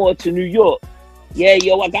Baltimore to New York. Yeah,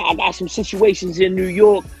 yo, I got some situations in New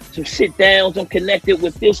York, some sit downs. I'm connected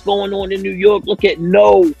with this going on in New York. Look at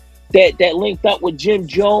No that linked up with Jim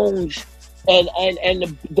Jones and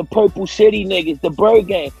the Purple City niggas, the Bird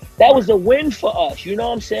Gang. That was a win for us. You know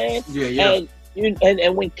what I'm saying? Yeah.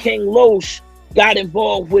 And when King Los got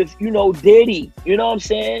involved with, you know, Diddy, you know what I'm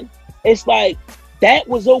saying? It's like that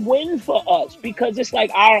was a win for us because it's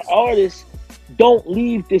like our artists don't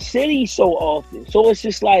leave the city so often. So it's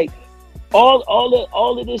just like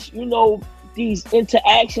all of this, you know, these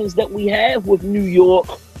interactions that we have with New York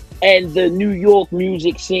and the New York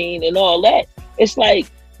music scene and all that. It's like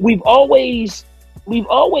we've always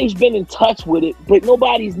been in touch with it, but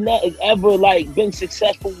nobody's ever like been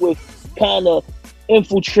successful with kind of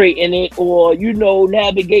infiltrating it or, you know,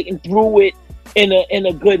 navigating through it in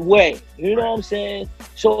a good way. You know what I'm saying?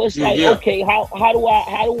 So it's okay, how do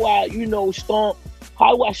I, you know,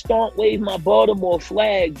 wave my Baltimore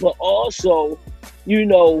flag, but also, you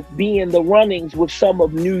know, be in the runnings with some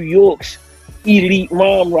of New York's elite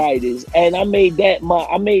rhyme writers. And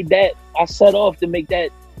I set off to make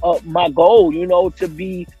that my goal, you know, to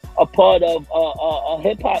be a part of a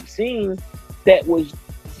hip hop scene that was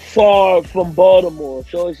far from Baltimore.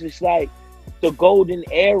 So it's just like the golden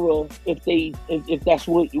era, if that's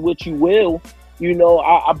what you will. You know,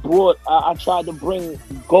 I tried to bring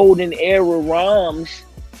golden era rhymes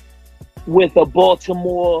with a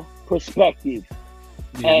Baltimore perspective.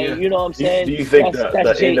 And you know what I'm saying? Do you think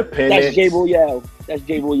that's the independence? That's J. Royale. That's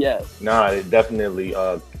J. Royale. Nah, it definitely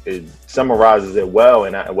it summarizes it well.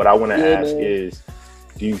 And what I want to ask is,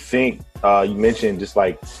 do you think you mentioned just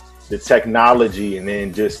like the technology and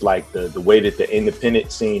then just like the way that the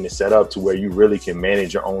independent scene is set up to where you really can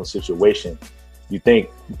manage your own situation? You think,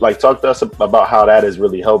 like, talk to us about how that has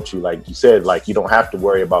really helped you. Like you said, like you don't have to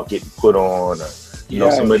worry about getting put on, or you know,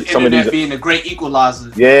 some of these being a great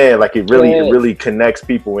equalizer. Yeah, like it really connects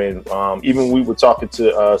people. And even we were talking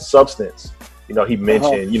to Substance. You know, he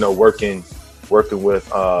mentioned you know working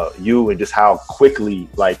with you and just how quickly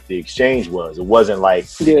like the exchange was. It wasn't like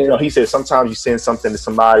you know, he said sometimes you send something to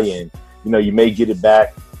somebody and you know you may get it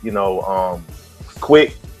back, you know,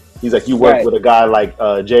 quick. He's like, you work with a guy like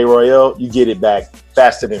J. Royale, you get it back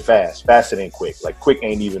faster than quick. Like quick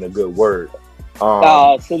ain't even a good word.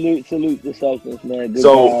 Salute the Substance, man. Good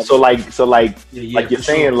job. So like you're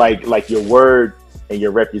saying, like your word and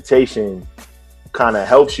your reputation kind of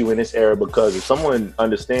helps you in this era, because if someone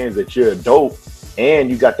understands that you're a dope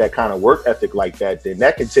and you got that kind of work ethic like that, then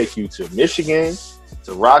that can take you to Michigan,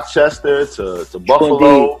 to Rochester, to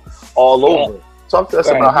Buffalo, all over. Talk to us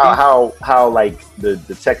about how like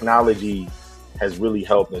the technology has really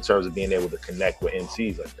helped in terms of being able to connect with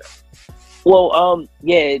MCs like that. Well,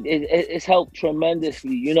 it's helped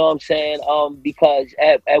tremendously. You know what I'm saying? Because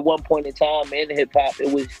at one point in time in hip hop,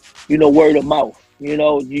 it was, you know, word of mouth. You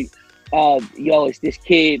know, it's this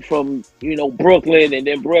kid from, you know, Brooklyn, and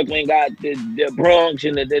then Brooklyn got the Bronx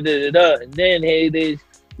and and then hey, there's,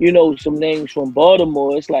 you know, some names from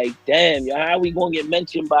Baltimore. It's like, damn, how we gonna get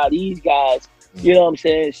mentioned by these guys? You know what I'm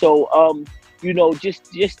saying? So, you know,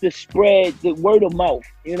 just to spread the word of mouth,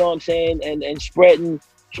 you know what I'm saying? And spreading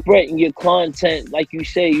your content, like you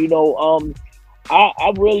say, you know,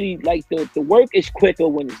 I really like the work is quicker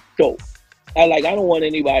when it's dope. I don't want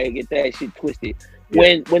anybody to get that shit twisted.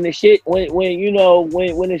 Yeah. When the shit, when you know,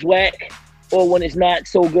 when it's whack or when it's not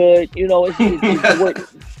so good, you know, it's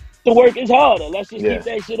the work is harder. Let's just keep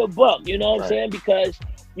that shit a buck, you know what I'm saying? Because,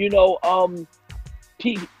 you know,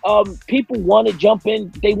 people want to jump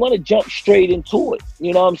in, they want to jump straight into it,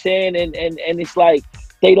 you know what I'm saying? And it's like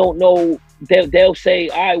they don't know, they'll say,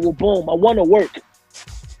 all right, well, boom, I want to work,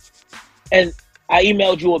 and I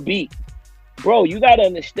emailed you a beat. Bro, you gotta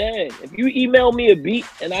understand, if you email me a beat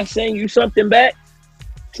and I send you something back,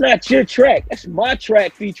 it's not your track, that's my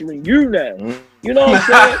track featuring you now. You know what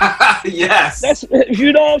I'm saying? Yes. That's,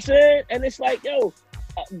 you know what I'm saying? And it's like, yo,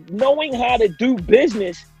 knowing how to do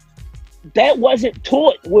business, that wasn't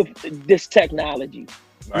taught with this technology.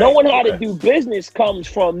 Right. Knowing how to do business comes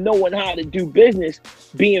from knowing how to do business,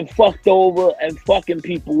 being fucked over and fucking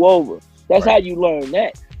people over. That's how you learn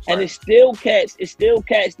that. And it's still cats that's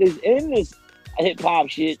in this hip hop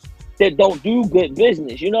shit that don't do good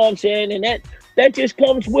business. You know what I'm saying? And that just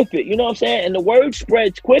comes with it. You know what I'm saying? And the word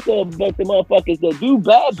spreads quicker about the motherfuckers that do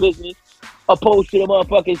bad business opposed to the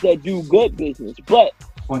motherfuckers that do good business. But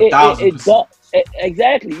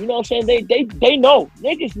exactly. You know what I'm saying? They know.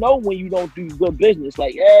 Niggas know when you don't do good business.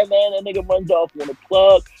 Like, yeah, man, that nigga runs off on a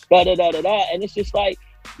plug, da-da-da-da-da. And it's just like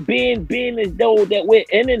being as though that we're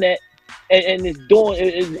internet and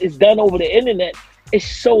it's done over the internet. It's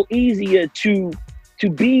so easier to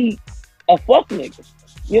be a fuck nigga.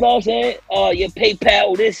 You know what I'm saying? You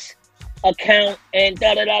PayPal this account and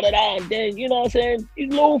da-da-da-da-da. And then, you know what I'm saying?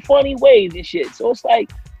 These little funny ways and shit. So it's like,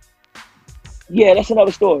 yeah, that's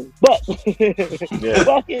another story. But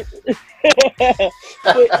fuck it.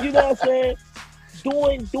 But you know what I'm saying?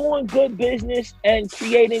 Doing good business and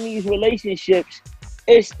creating these relationships,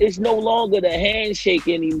 it's no longer the handshake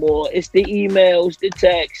anymore. It's the emails, the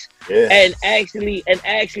texts, and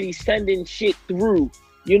actually sending shit through.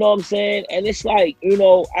 You know what I'm saying? And it's like, you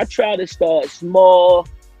know, I try to start small.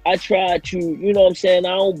 I try to, you know what I'm saying?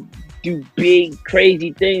 I don't do big,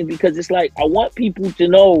 crazy things because it's like, I want people to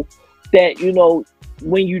know that, you know,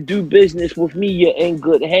 when you do business with me, you're in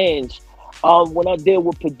good hands. When I deal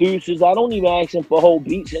with producers, I don't even ask them for whole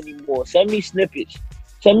beats anymore. Send me snippets.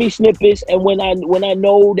 And when I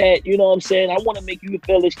know that, you know what I'm saying, I want to make you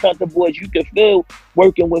feel as comfortable as you can feel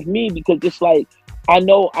working with me, because it's like, I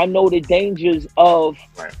know the dangers of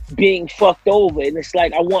being fucked over, and it's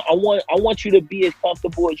like I want you to be as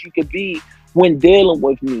comfortable as you could be when dealing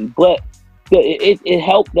with me. But it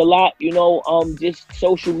helped a lot, you know. Just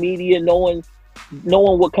social media, knowing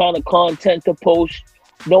what kind of content to post,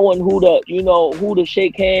 knowing who to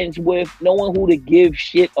shake hands with, knowing who to give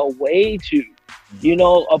shit away to, you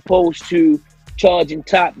know, opposed to charging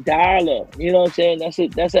top dollar. You know what I'm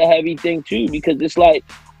saying? That's a heavy thing too, because it's like,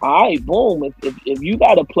 all right, boom. If you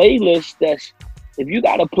got a playlist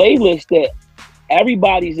that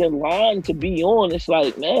everybody's in line to be on, it's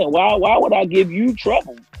like, man, why would I give you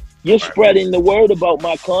trouble? You're spreading the word about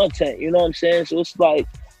my content. You know what I'm saying? So it's like,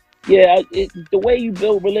 yeah, the way you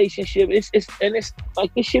build relationship, it's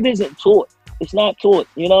like, this shit isn't taught. It's not taught.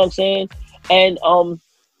 You know what I'm saying? And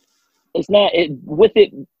with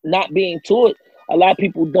it not being taught, a lot of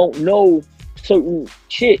people don't know certain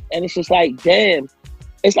shit, and it's just like, damn.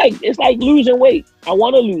 It's like losing weight. I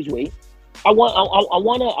want to lose weight. I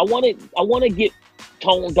want to get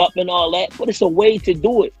toned up and all that, but it's a way to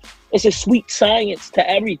do it. It's a sweet science to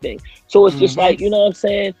everything. So it's just like, you know what I'm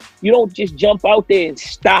saying? You don't just jump out there and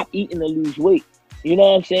stop eating to lose weight. You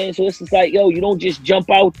know what I'm saying? So it's just like, yo, you don't just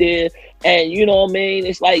jump out there and, you know what I mean?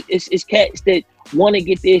 It's like, it's cats that want to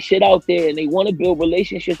get their shit out there and they want to build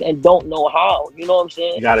relationships and don't know how. You know what I'm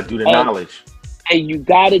saying? You got to do the knowledge. And you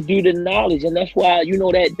gotta do the knowledge, and that's why, you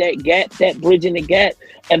know, that gap, that bridging the gap,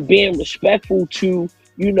 and being respectful to,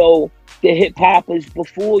 you know, the hip hoppers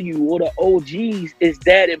before you or the OGs is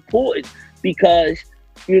that important, because,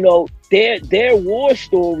 you know, their war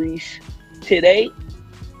stories today,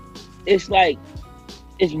 it's like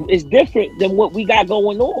it's different than what we got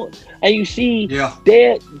going on, and you see,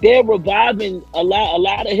 they're reviving a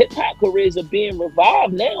lot of hip hop careers are being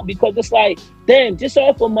revived now, because it's like, damn, just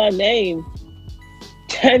off of my name,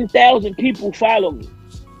 10,000 people follow me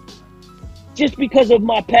just because of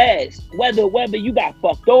my past. Whether you got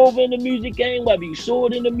fucked over in the music game, whether you saw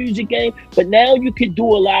it in the music game, but now you can do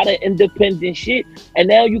a lot of independent shit, and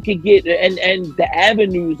now you can get and the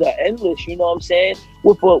avenues are endless. You know what I'm saying?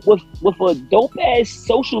 With a dope ass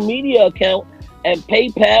social media account and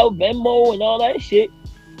PayPal, Venmo, and all that shit,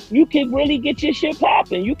 you can really get your shit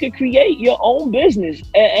popping. You can create your own business,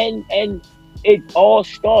 and it all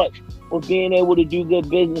starts with being able to do good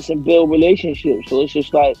business and build relationships. So it's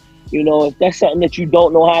just like, you know, if that's something that you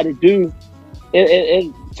don't know how to do,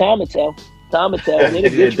 time to tell.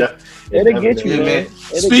 It'll get you, man.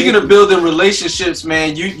 Speaking of building relationships,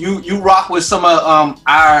 man, you rock with some of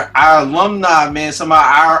our alumni, man, some of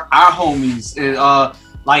our homies, and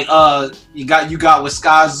you got with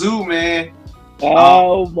Sky Zoo, man.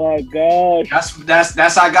 Oh my gosh.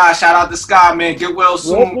 That's our guy. Shout out to Sky, man. Get well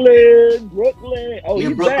soon. Brooklyn. Oh, yeah,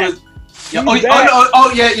 he's Brooklyn.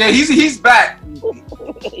 back. Yeah, he's back.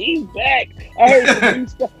 He's back. I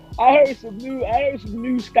heard some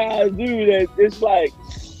new Sky Zoo that it's like,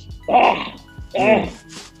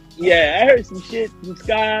 yeah, I heard some shit from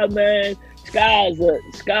Sky, man.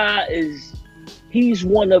 He's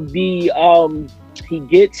one of the he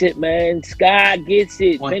gets it, man. Sky gets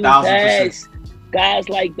it. 1000%. guys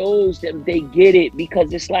like those, they get it,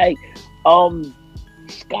 because it's like,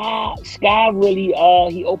 Sky really,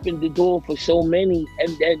 he opened the door for so many,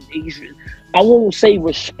 and then he's, I won't say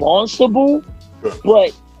responsible,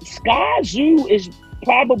 but Sky Zoo is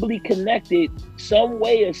probably connected some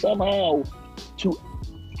way or somehow to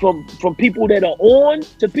from people that are on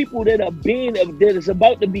to people that are that is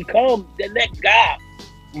about to become the next guy.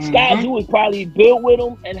 Sky Zoo is probably built with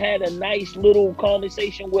him and had a nice little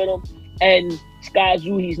conversation with him. And Sky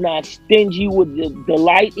Zoo, he's not stingy with the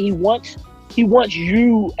light. He wants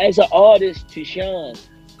you as an artist to shine.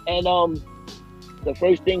 And the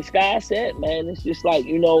first thing Sky said, man, it's just like,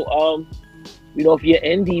 if you're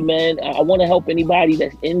indie, man, I want to help anybody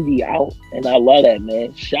that's indie out, and I love that,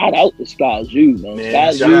 man. Shout out to Sky Zoo,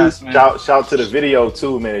 man. Shout to the video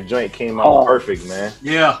too, man. The joint came out perfect, man.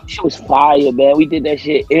 Yeah, it was fire, man. We did that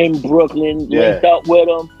shit in Brooklyn, linked up with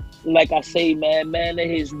him. Like I say, man of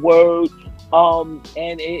his word. And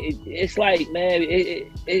it's like, man,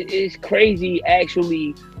 it's crazy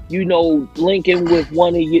actually. Linking with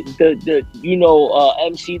one of the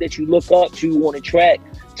MC that you look up to on a track,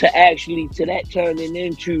 to that turning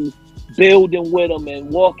into building with them and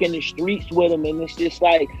walking the streets with them, and it's just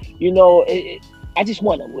like, I just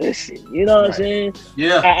want to listen. You know what I'm saying?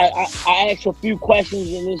 Yeah. I ask a few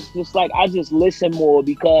questions, and it's just like I just listen more,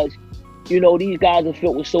 because these guys are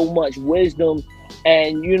filled with so much wisdom,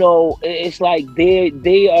 and it's like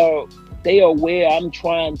they are where I'm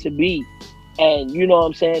trying to be. And you know what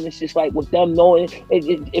I'm saying? It's just like with them knowing,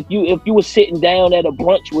 if you were sitting down at a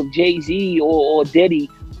brunch with Jay-Z or Diddy,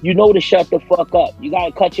 to shut the fuck up. You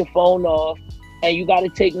gotta cut your phone off, and you gotta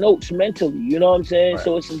take notes mentally. You know what I'm saying? Right.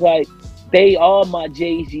 So it's just like they are my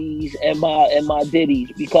Jay-Z's and my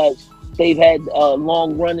Diddy's, because they've had a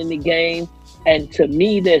long run in the game, and to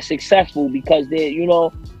me they're successful because they're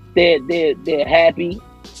happy.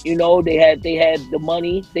 They had the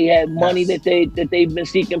money. They had money that they've been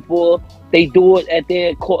seeking for. They do it at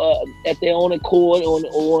their own accord,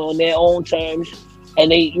 on their own terms, and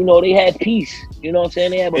they had peace. You know what I'm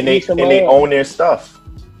saying? They have peace of mind. And they own their stuff.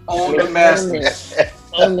 Own the masters.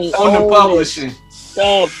 Own the publishing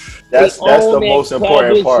stuff. That's the most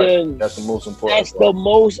important part. That's the most important. That's the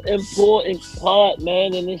most important part,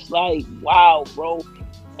 man. And it's like, wow, bro.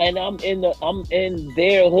 And I'm in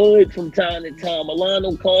their hood from time to time.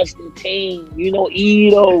 Milano Constantine, Edo, you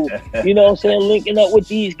know what I'm saying, linking up with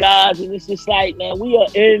these guys, and it's just like, man, we are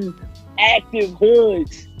in active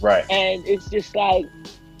hoods. Right. And it's just like,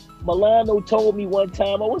 Milano told me one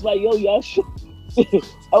time, I was like, yo, y'all sure we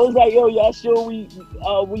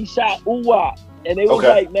shot Uwa? And they was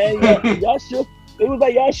like, man, y'all sure? They was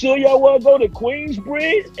like, y'all sure y'all want to go to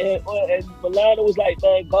Queensbridge? And Milano was like,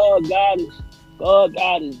 man, God got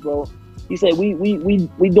us, bro. He said, we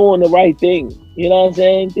doing the right thing. You know what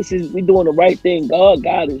I'm saying? We doing the right thing. God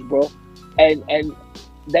got us, bro. And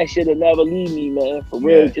that should have never leave me, man. For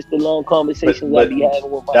real, just the long conversations I be having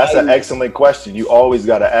with my That's idols. an excellent question. You always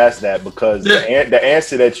got to ask that, because the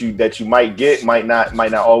answer that you might get might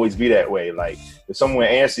not always be that way. Like if someone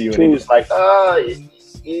answer you and they just like, I'm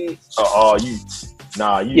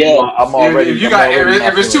already.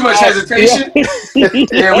 If it's too much hesitation,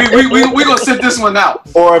 we gonna sit this one out.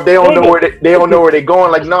 Or if they don't know where they're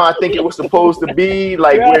going, like, no, I think it was supposed to be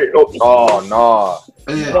like,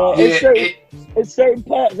 In certain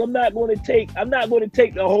parts, I'm not going to take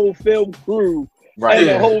the whole film crew. Right. And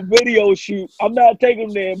the whole video shoot. I'm not taking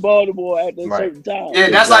them there in Baltimore at a certain time. Yeah,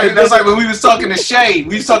 that's like when we was talking to Shay.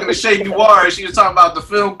 We was talking to Shay Noir, and she was talking about the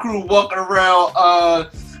film crew walking around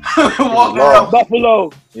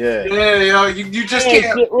Buffalo. Yeah. You just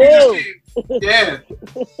can't. Yeah.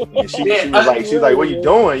 She was like, what you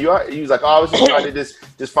doing? He was like, I was just trying to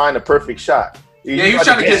just find the perfect shot. You was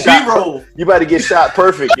trying to get B-roll. You about to get shot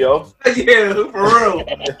perfect, yo. Yeah, for real.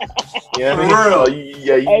 Yeah, for real.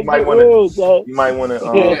 You might want to.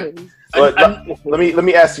 But let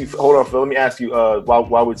me ask you. Hold on, Phil. Let me ask you.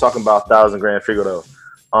 While we're talking about $1,000 figure though,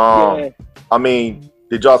 I mean,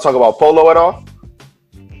 did y'all talk about Polo at all?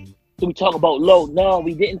 Did we talk about Low? No,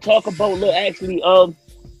 we didn't talk about Low. Actually,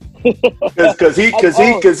 because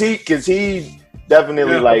he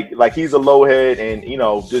definitely like he's a low head, and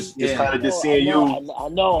just kind of just seeing you. I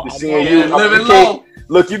know. Living low.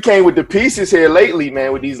 Look, you came with the pieces here lately,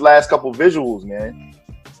 man, with these last couple visuals, man.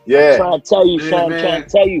 Yeah. I'm trying to tell you, Sean. Trying to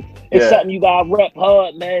tell you, it's something you gotta rep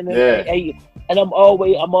hard, man. And I'm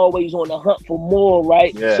always on the hunt for more,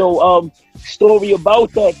 right? Yeah. So, story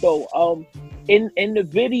about that though. In the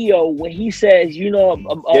video when he says, I know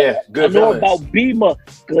about Beamer,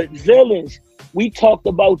 good villains. We talked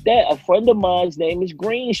about that. A friend of mine's name is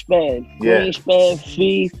Greenspan. Greenspan,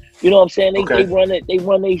 Fee, You know what I'm saying? They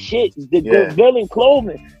run their shit, the good villain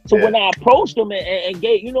clothing. So when I approached them and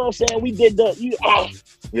gave, you know what I'm saying, we did the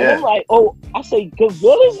and I'm like, oh, I say good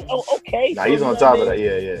villains? Oh, okay. Nah, he's on top of that.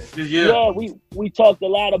 Yeah, we talked a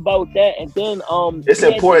lot about that, and then it's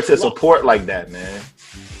important to support like that, man.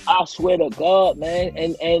 I swear to God, man.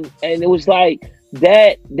 And it was like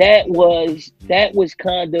that was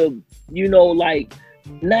kind of, you know, like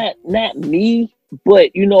not me,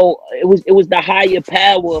 but you know, it was the higher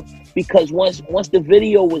power, because once the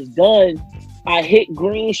video was done, I hit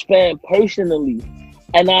Greenspan personally,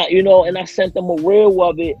 and I sent them a reel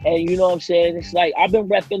of it, and you know what I'm saying, it's like I've been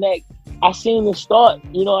repping that. I seen it start,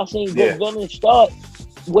 you know, I seen Good Villain start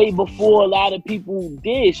way before a lot of people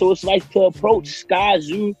did. So it's like to approach Sky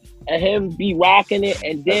Zoo and him be rocking it,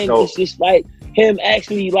 and then it's just like him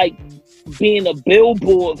actually like being a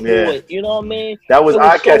billboard for it. You know what I mean? That was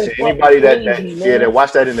eye-catching. So anybody that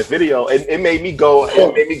watched that in the video, it made me go.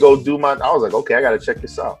 It made me go do my. I was like, okay, I gotta check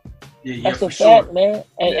this out. That's a fact, man.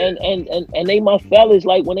 And they my fellas.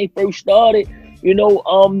 Like when they first started, you know,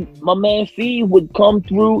 my man Feeve would come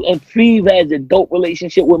through, and Feeve has a dope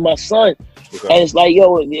relationship with my son. And it's like,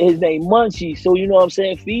 yo, his name Munchie. So, you know what I'm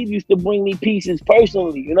saying? Feeve used to bring me pieces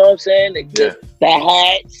personally. You know what I'm saying? The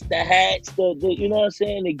hats, the you know what I'm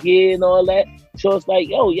saying? The gear and all that. So it's like,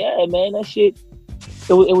 yo, yeah, man, that shit,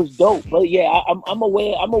 it was dope. But yeah, I'm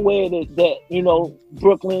aware that, you know,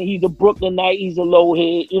 Brooklyn, he's a Brooklynite, he's a low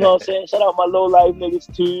head. You know what I'm saying? Shout out my low life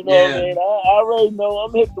niggas too. You know what I mean? I already know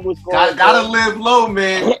I'm hip to what's going on. Gotta live low,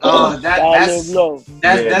 man. That's still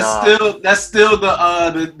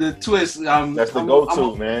the twist. That's the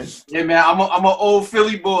go-to, man. Yeah, man. I'm an old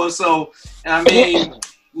Philly boy, so I mean,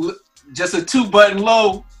 just a 2-button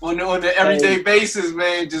low on the everyday basis,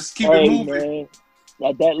 man. Just keep it moving. Man.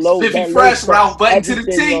 That low, Spiffy fresh, Ralph button to the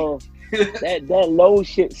T. that low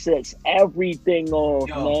shit sets everything off,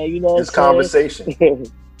 man. You know, this conversation.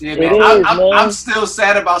 Yeah, man. I'm still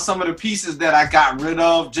sad about some of the pieces that I got rid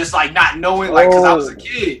of, just like not knowing, like, because I was a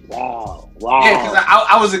kid. Wow. Yeah, because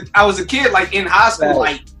I was a kid, like in high school,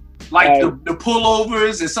 like the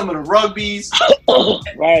pullovers and some of the rugbies.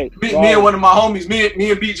 Me and one of my homies,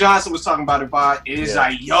 me and B Johnson was talking about it. But it's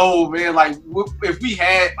like, yo, man, like if we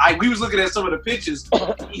had, like, we was looking at some of the pictures.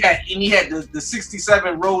 He had the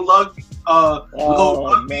 67 row rugby, the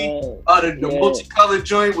multicolored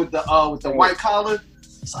joint with the white collar.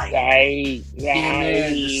 It's like,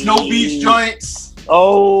 man, the Snow Beach joints.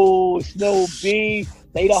 Oh, Snow Beach.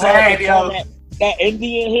 They don't have that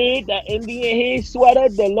Indian head sweater,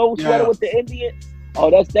 the low sweater with the Indian. Oh,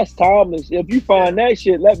 that's timeless. If you find that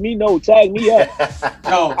shit, let me know. Tag me up.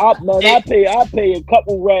 I pay a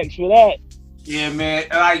couple racks for that. Yeah, man.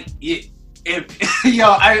 If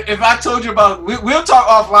I told you about, we'll talk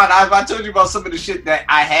offline. If I told you about some of the shit that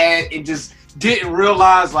I had and just didn't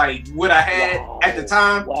realize like what I had at the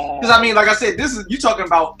time. Because I mean, like I said, you talking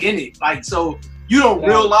about in it. Like, so you don't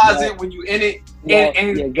realize it when you in it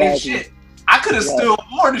and shit. I could have still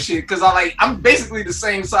worn the shit because I'm basically the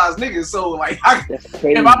same size nigga. So like,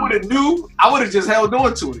 if I would have knew, I would have just held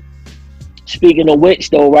on to it. Speaking of which,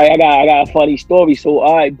 though, right? I got a funny story. So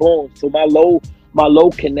all right, boom. So my low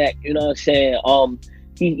connect, you know what I'm saying?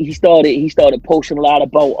 He started posting a lot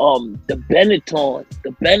about the Benetton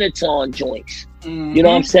joints. Mm-hmm. You know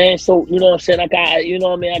what I'm saying? So you know what I'm saying? I got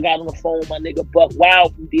on the phone with my nigga Buck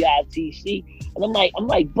Wild from DITC, and I'm like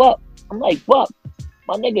Buck.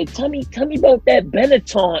 My nigga, tell me about that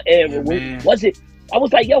Benetton era. Was it? I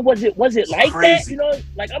was like, yo, was it like crazy. That? You know,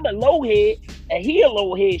 like I'm a low head and he a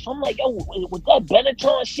low head, so I'm like, yo, was that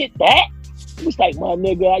Benetton shit that? He was like, my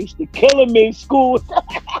nigga, I used to kill him in school.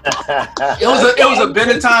 It was a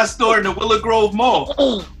Benetton store in the Willow Grove Mall.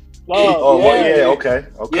 Okay.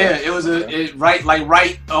 Yeah, it was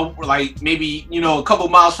like maybe, you know, a couple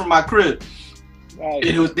miles from my crib. Right.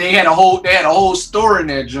 They had a whole store in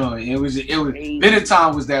that joint. It was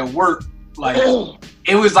Benetton was that work. Like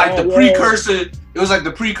it was like the precursor. It was like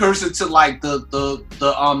the precursor to like the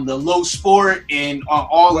low sport and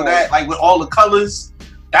all of that, like with all the colors.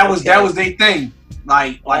 That was their thing.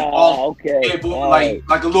 Like a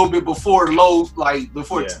little bit before low,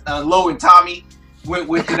 Low and Tommy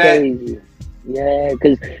went to that. Yeah,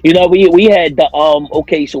 because you know we had the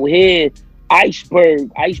so here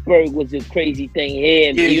Iceberg was a crazy thing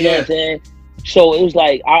here. You know what I'm saying? So it was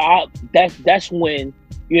like that's when,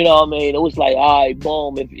 you know what I mean, it was like, all right,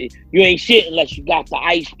 boom, if you ain't shit unless you got the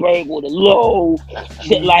Iceberg or the low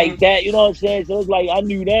shit like that, you know what I'm saying? So it was like I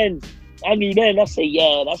knew then I say,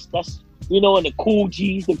 yeah, that's you know, and the Cool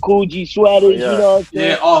G's, the Cool G sweaters, you know what I'm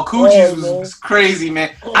saying? Yeah, Cool G's was crazy,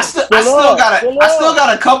 man. I still got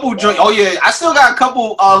a couple joints. Oh yeah, I still got a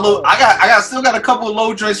couple still got a couple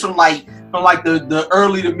low joints from the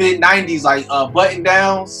early to mid 90s, like button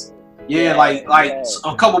downs. Yeah, like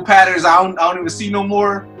a couple patterns I don't even see no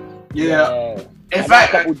more. Yeah. In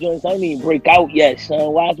fact, a couple joints I didn't even break out yet,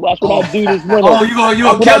 son. Watch what I do this winter. Oh, you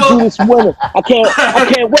gonna kill him? This winter. I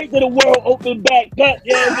can't wait till the world open back up.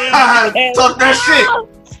 You know what I mean? Talk that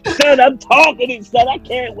shit. Son, I'm talking it, son. I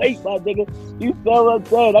can't wait, my nigga. You feel what I'm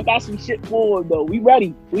saying? I got some shit for him, though. We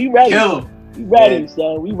ready. Kill him. We ready,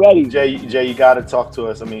 son. We ready. Jay, you got to talk to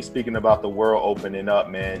us. I mean, speaking about the world opening up,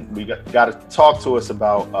 man, we got to talk to us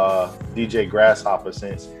about DJ Grasshopper,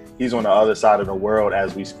 since he's on the other side of the world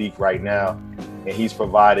as we speak right now, and he's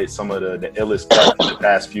provided some of the illest cuts in the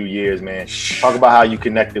past few years, man. Talk about how you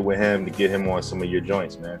connected with him to get him on some of your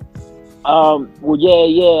joints, man. Well,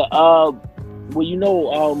 you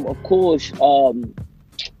know, of course,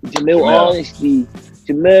 Jamil Honesty,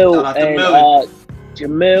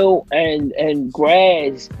 Jamil and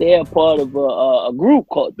Graz, they're part of a group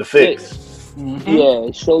called The Fix. Mm-hmm.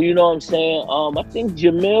 Yeah, so you know what I'm saying. I think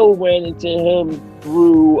Jamil ran into him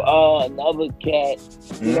through another cat.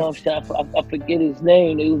 You know what I'm saying. I forget his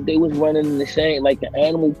name. They was running in the same, like the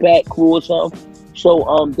Animal Pack crew or something. So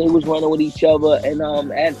they was running with each other, and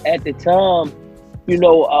at the time, you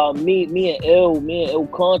know, me and Ill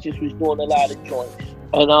Conscious was doing a lot of joints,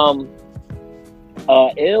 and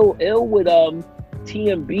Ill with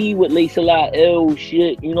TMB would lace a lot of Ill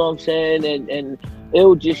shit. You know what I'm saying, and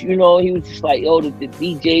Ill just, you know, he was just like, yo, the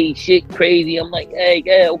DJ shit crazy. I'm like, hey,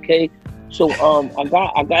 yeah, okay. So I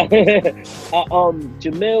got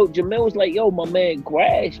Jamil was like, yo, my man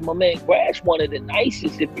Grash one of the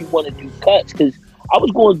nicest if you want to do cuts, because I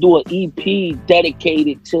was going to do an EP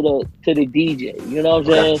dedicated to the DJ, you know what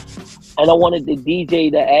I'm saying? And I wanted the DJ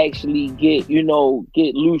to actually get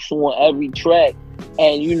loose on every track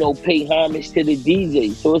and, you know, pay homage to the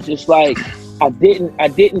DJ. So it's just like, I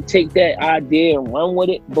didn't take that idea and run with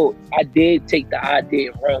it, but I did take the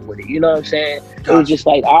idea and run with it. You know what I'm saying? Gotcha. It was just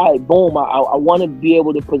like, all right, boom. I want to be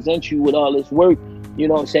able to present you with all this work. You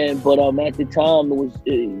know what I'm saying? But at the time,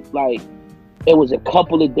 it was a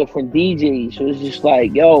couple of different DJs. So it was just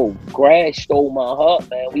like, yo, Grash stole my heart,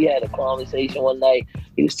 man. We had a conversation one night.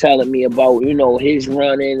 He was telling me about, you know, his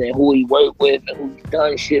running and who he worked with and who he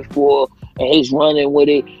done shit for and his running with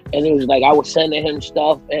it. And it was like, I was sending him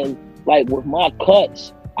stuff, and like with my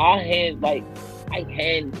cuts, I hand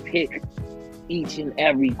pick each and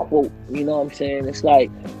every quote. You know what I'm saying? It's like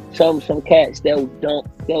some cats they'll dump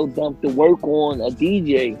the work on a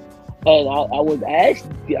DJ, and I would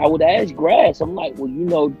ask Grass. I'm like, well, you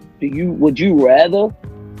know, would you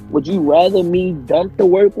rather me dump the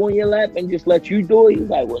work on your lap and just let you do it? He's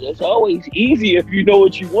like, well, it's always easier if you know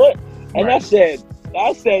what you want. And right.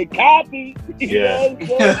 I said copy. Yeah. You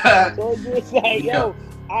know what I'm saying? So it's just like, yo.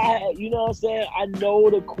 You know what I'm saying? I know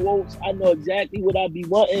the quotes. I know exactly what I be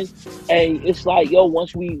wanting. And it's like, yo,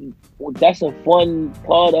 that's a fun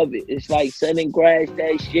part of it. It's like sending Grash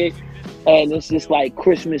that shit. And it's just like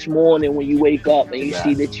Christmas morning when you wake up and you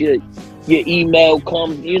see that your email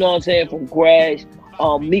comes, you know what I'm saying, from Grash.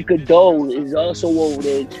 Mika Doe is also over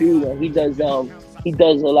there too. And he does a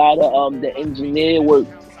lot of the engineer work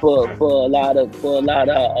for a lot of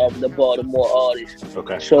the Baltimore artists.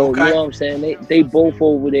 Okay. So you know what I'm saying? They both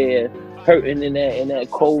over there hurting in that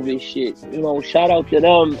COVID shit. You know, shout out to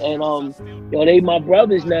them, and yo, they my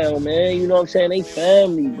brothers now, man. You know what I'm saying? They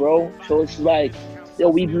family, bro. So it's like, yo,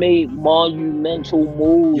 we've made monumental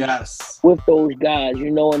moves with those guys, you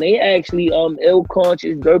know, and they actually Ill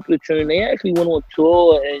Conscious, Dirt Platoon, they actually went on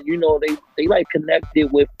tour, and you know, they like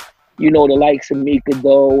connected with, you know, the likes of Mika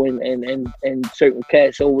Doe and certain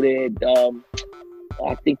cats over there.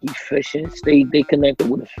 I think Efficients. They connected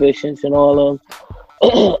with Efficients and all of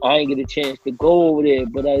them. I ain't get a chance to go over there,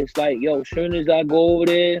 but it's like, yo, as soon as I go over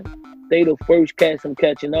there, they the first cats I'm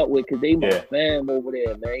catching up with, because they my fam over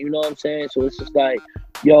there, man. You know what I'm saying? So it's just like,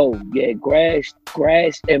 yo, yeah, Grash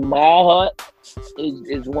in my heart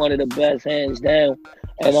is one of the best, hands down.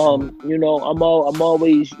 And you know, I'm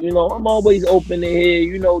always open to hear,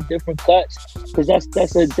 you know, different cuts, because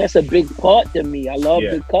that's a big part to me. I love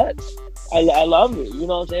the cuts. I love it. You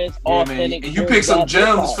know what I'm saying? It's authentic. Man. You picked some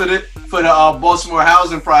gems for the Baltimore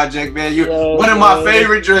Housing Project, man. One of my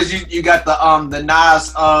favorite joints. You got the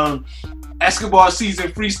Nas Escobar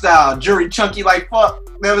season freestyle, Jury Chunky like fuck.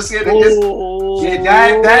 Never seen it.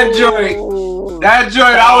 Yeah, that joint. That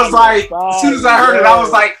joint. I was like, as soon as I heard it, I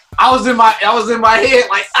was like, I was in my head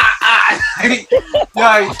like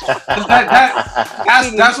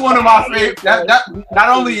that's one of my favorite. That not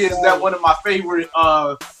only is that one of my favorite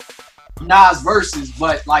Nas verses,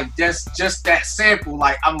 but like just that sample.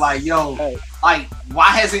 Like I'm like, yo, like why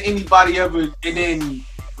hasn't anybody ever? And then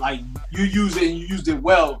like you use it and you used it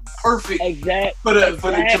well, perfect. For the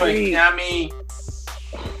joint. You know what I mean,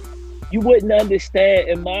 you wouldn't understand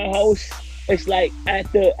in my house. It's like when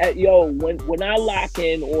I lock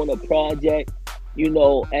in on a project, you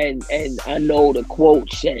know, and I know the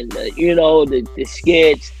quotes and the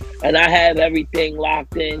skits, and I have everything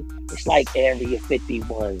locked in. It's like Area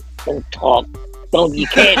 51. You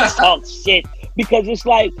can't talk shit, because it's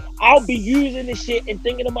like I'll be using this shit and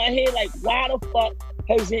thinking in my head like, why the fuck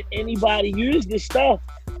hasn't anybody used this stuff?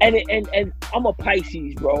 And I'm a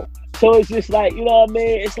Pisces, bro. So it's just like, you know what I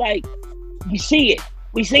mean? It's like we see it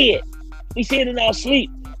in our sleep.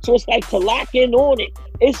 So it's like to lock in on it.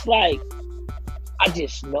 It's like I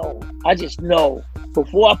just know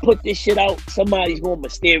before I put this shit out, somebody's gonna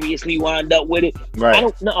mysteriously wind up with it.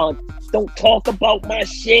 Right. Don't talk about my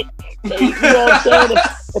shit. You know what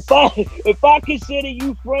I'm saying? If I consider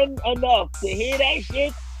you friend enough to hear that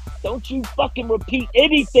shit, don't you fucking repeat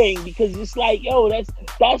anything, because it's like, yo,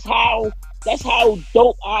 that's how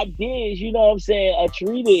dope ideas, you know what I'm saying, are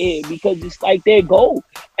treated here, because it's like their goal.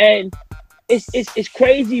 And it's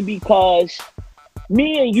crazy because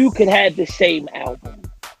me and you could have the same album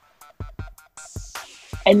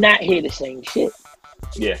and not hear the same shit.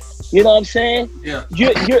 Yeah. You know what I'm saying? Yeah.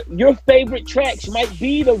 Your favorite tracks might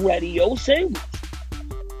be the radio singles,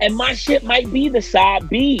 and my shit might be the side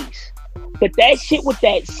B's. But that shit with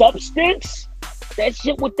that substance, that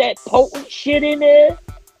shit with that potent shit in there,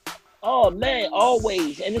 oh man,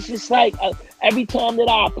 always. And it's just like every time that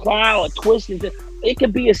I apply or twist it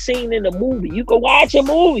could be a scene in a movie. You can watch a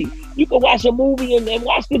movie. You can watch a movie and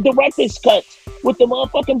watch the director's cuts with the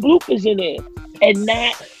motherfucking bloopers in there and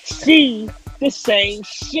not see the same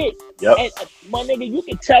shit. Yep. And my nigga, you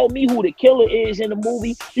can tell me who the killer is in the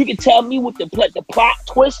movie. You can tell me what the plot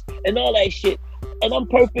twist and all that shit. And I'm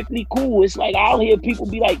perfectly cool. It's like I'll hear people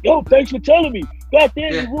be like, yo, thanks for telling me. God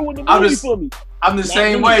damn, you ruined the movie for me. I'm the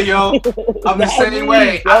same way, yo. I'm the same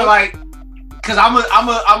way. I'm like, cause I'm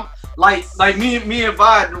like me and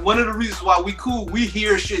Vod, one of the reasons why we cool, we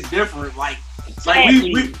hear shit different. Like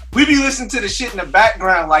we be listening to the shit in the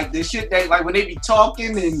background, like the shit that like when they be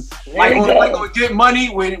talking and like on Get Money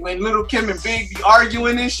when Little Kim and Big be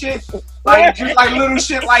arguing and shit. Like just like little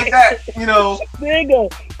shit like that, you know. Nigga,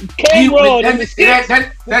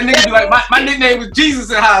 that nigga be like, my nickname was Jesus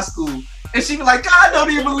in high school. And she be like, God, I don't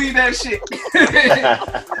even believe that shit.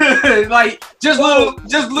 Like just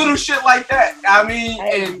little shit like that. I mean,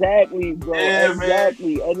 exactly, bro. Yeah,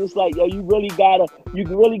 exactly. Man. And it's like, yo, you really gotta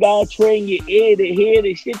train your ear to hear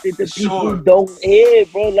the shit that the people don't hear,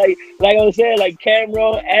 bro. Like I'm saying, like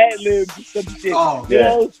Cameron ad-libs and some shit. Oh, you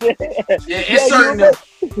know what I'm saying? Yeah, it's certain.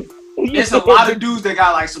 It's a lot of dudes that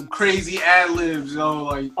got like some crazy ad libs, yo.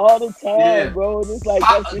 Like all the time, bro. And it's like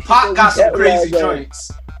Pop got some crazy joints.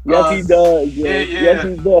 Yes, he does. Yeah. Yes,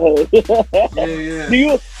 he does. Yeah. Do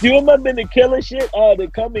you remember the killer shit? The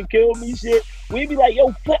come and kill me shit. We be like,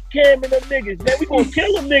 yo, fuck Cam and them niggas, man. We gonna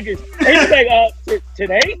kill them niggas. And he be like,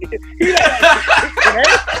 today? He like,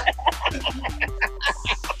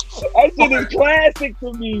 that shit is classic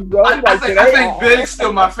to me, bro. I think Big's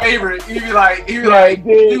still my favorite. He be like, we gonna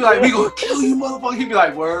kill you, motherfucker. He be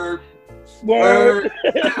like, word.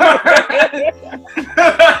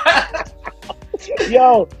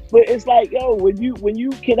 Yo, but it's like, yo, when you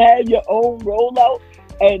can have your own rollout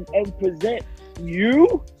and present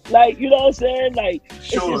you, like, you know what I'm saying? Like,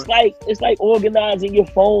 sure. it's like organizing your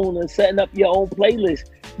phone and setting up your own playlist.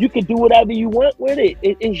 You can do whatever you want with it.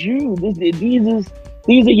 It's you.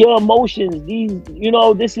 These are your emotions.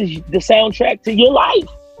 This is the soundtrack to your life.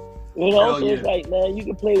 You know, so it's like, man, you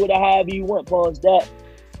can play with it however you want, pause that.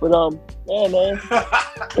 But yeah, man.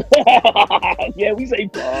 Yeah, we say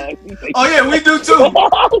pause. Oh yeah, we do too.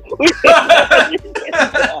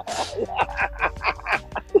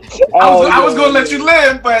 I was gonna let you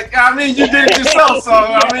live, but I mean, you did it yourself. So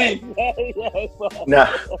I mean, now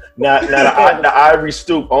the Ivory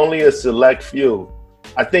Stoop, only a select few.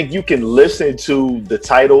 I think you can listen to the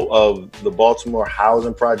title of the Baltimore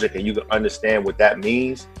Housing Project and you can understand what that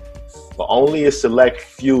means, but only a select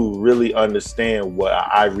few really understand what an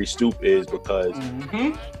Ivory Stoop is, because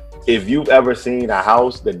if you've ever seen a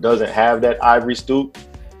house that doesn't have that Ivory Stoop,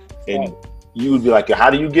 and you would be like, how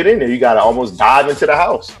do you get in there? You gotta almost dive into the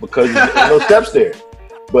house because there's no steps there.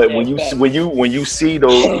 But when you see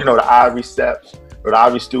those, the Ivory steps, or the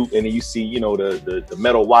Ivy Stoop, and then you see, you know, the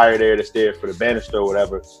metal wire there that's there for the banister or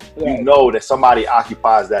whatever, Right. you know that somebody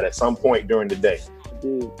occupies that at some point during the day.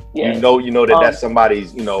 Yeah. You know that that's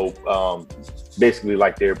somebody's, you know, basically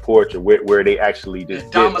like their porch or where they actually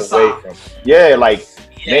just get away from. Yeah, like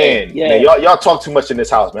man, y'all talk too much in this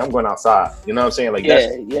house, man. I'm going outside. You know what I'm saying? Like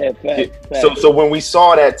fact. So when we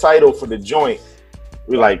saw that title for the joint,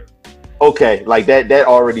 we're like, okay, like that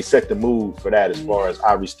already set the mood for that as far as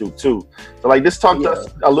Ivy Stoop too. So like, just talk to us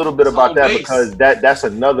a little bit about that, because that's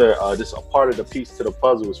another just a part of the piece to the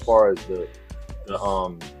puzzle as far as the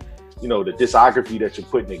you know, the discography that you're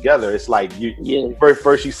putting together. It's like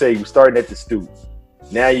first you say you started at the Stoop.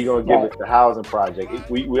 Now you're gonna give us the housing project.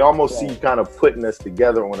 We almost see you kind of putting us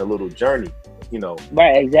together on a little journey, you know.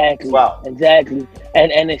 Right, exactly. Wow. Exactly.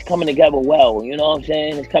 And it's coming together well, you know what I'm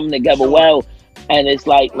saying? It's coming together well. And it's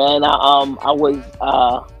like, man, I was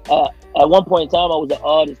at one point in time I was an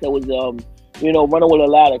artist that was you know, running with a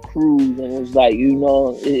lot of crews, and it was like, you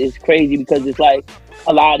know, it's crazy because it's like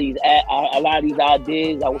a lot of these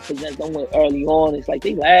ideas I was presenting with early on, it's like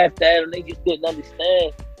they laughed at them, they just didn't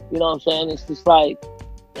understand. You know what I'm saying? It's just like,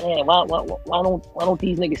 man, why don't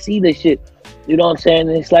these niggas see this shit? You know what I'm saying?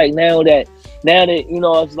 And it's like now that you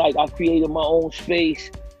know, it's like I've created my own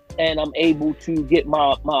space and I'm able to get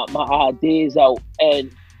my ideas out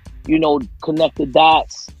and, you know, connect the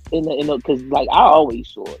dots in the because like I always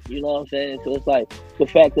saw it. You know what I'm saying? So it's like the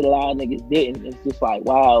fact that a lot of niggas didn't. It's just like,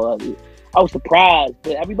 wow, I was surprised,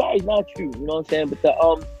 but everybody's not true. You know what I'm saying? But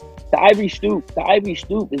the Ivy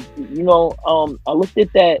Stoop is, you know, I looked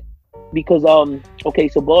at that because okay,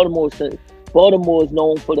 so Baltimore is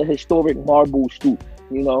known for the historic marble stoop,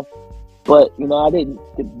 you know, but you know,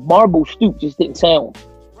 the marble stoop just didn't sound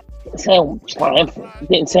triumphant. It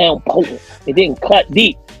didn't sound potent. It didn't cut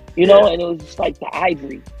deep, you know, and it was just like the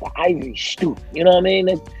ivory stoop, you know what I mean?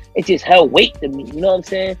 It just held weight to me, you know what I'm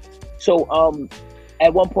saying? So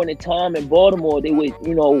at one point in time in Baltimore, they would,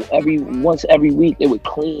 you know, once every week they would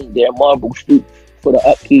clean their marble stoop for the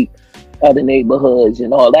upkeep of the neighborhoods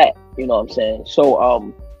and all that. You know what I'm saying?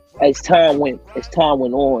 So as time went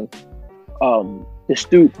on, the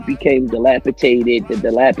stoop became dilapidated, the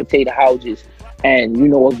dilapidated houses, and you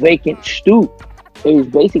know, a vacant stoop is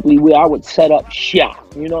basically where I would set up shop.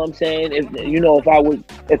 You know what I'm saying? If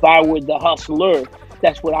I were the hustler,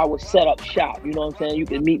 that's where I would set up shop. You know what I'm saying? You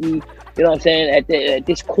can meet me, you know what I'm saying, at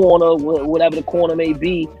this corner, whatever the corner may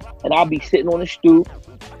be, and I'll be sitting on the stoop,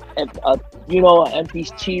 and you know, an empty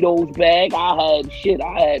Cheetos bag. I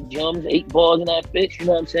had gems, 8 bars in that bitch. You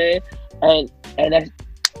know what I'm saying? And that's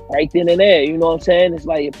right then and there. You know what I'm saying? It's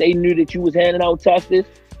like if they knew that you was handing out testers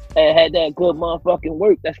and had that good motherfucking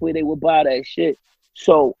work, that's where they would buy that shit.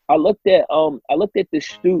 So I looked at the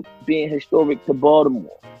stoop being historic to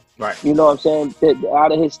Baltimore. Right. You know what I'm saying?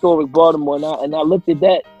 Out of historic Baltimore, and I looked at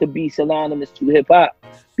that to be synonymous to hip hop,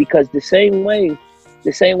 because the same way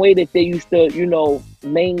that they used to, you know,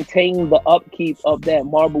 maintain the upkeep of that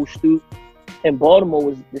marble stoop in Baltimore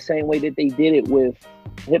was the same way that they did it with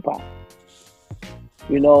hip hop.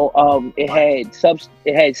 You know, it had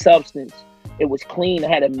substance. It was clean. It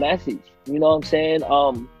had a message. You know what I'm saying?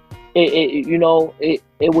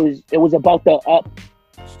 It was about the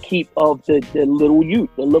upkeep of the little youth,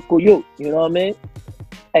 the local youth. You know what I mean?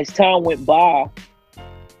 As time went by,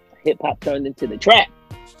 hip hop turned into the trap.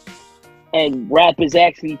 And rappers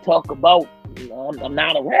actually talk about, you know, I'm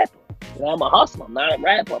not a rapper. You know, I'm a hustler. I'm not a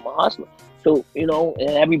rapper. I'm a hustler. So, you know,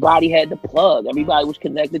 and everybody had the plug. Everybody was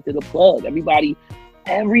connected to the plug. Everybody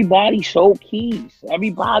sold keys.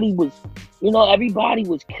 Everybody was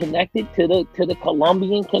connected to the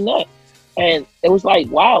Colombian Connect. And it was like,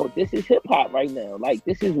 wow, this is hip hop right now. Like,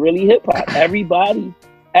 this is really hip hop. Everybody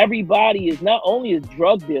is not only a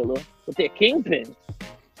drug dealer, but they're kingpins.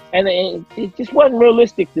 And it just wasn't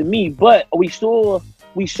realistic to me, but we saw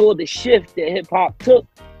the shift that hip hop took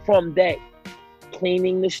from that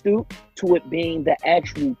cleaning the stoop to it being the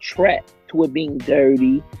actual trap, to it being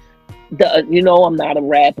dirty. You know, I'm not a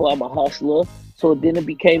rapper, I'm a hustler. So then it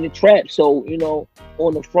became the trap. So, you know,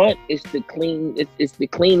 on the front it's the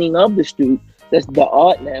cleaning of the stoop. That's the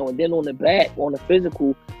art now. And then on the back, on the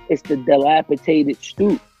physical, it's the dilapidated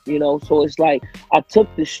stoop. You know, so it's like I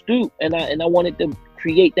took the stoop and I wanted to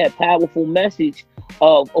create that powerful message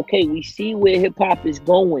of, okay, we see where hip hop is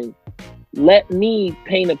going. Let me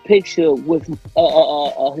paint a picture with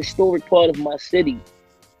a historic part of my city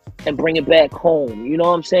and bring it back home. You know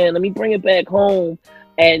what I'm saying? Let me bring it back home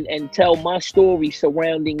and tell my story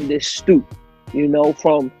surrounding this stoop. You know,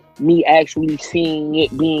 from me actually seeing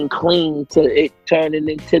it being clean to it turning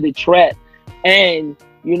into the trap. And,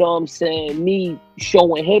 you know what I'm saying, me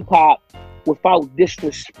showing hip hop without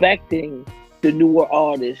disrespecting the newer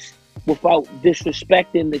artists without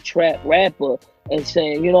disrespecting the trap rapper and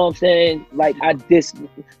saying, you know what I'm saying? Like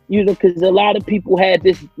because a lot of people had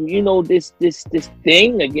this, this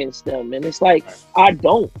thing against them, and it's like I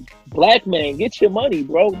don't. Black man, get your money,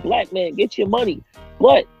 bro. Black man, get your money.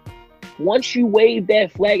 But once you wave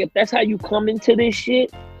that flag, if that's how you come into this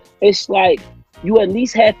shit, it's like you at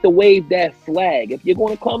least have to wave that flag. If you're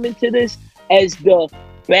gonna come into this as the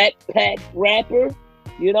backpack rapper,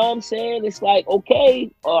 you know what I'm saying? It's like,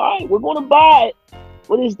 okay, all right, we're gonna buy it.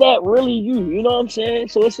 But is that really you? You know what I'm saying?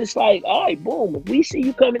 So it's just like, all right, boom. If we see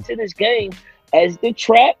you come into this game as the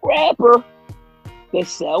trap rapper that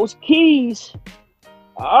sells keys,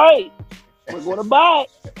 all right, we're gonna buy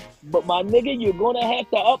it. But my nigga, you're gonna have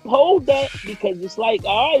to uphold that because it's like,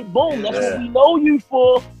 all right, boom, that's what we know you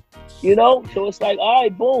for. You know? So it's like, all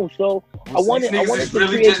right, boom. So I wanted to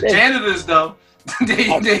really just janitors though.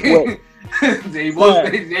 they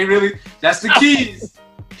really, that's the keys.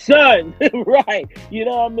 Son, right. You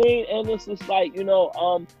know what I mean? And it's just like,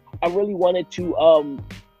 I really wanted to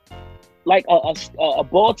like a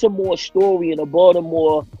Baltimore story and a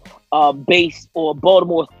Baltimore based or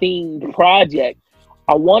Baltimore themed project.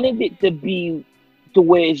 I wanted it to be to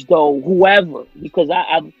where as though whoever, because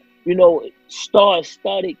I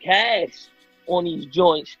star-studded cast on these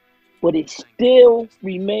joints, but it still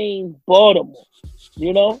remained Baltimore,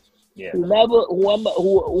 Yeah.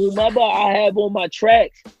 Whomever I have on my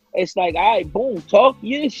tracks, it's like, all right, boom, talk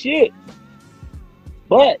your shit.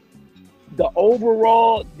 But the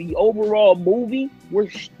overall movie, we're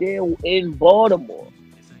still in Baltimore.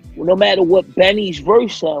 No matter what Benny's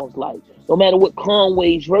verse sounds like, no matter what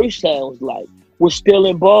Conway's verse sounds like, we're still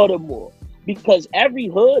in Baltimore. Because every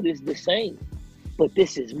hood is the same. But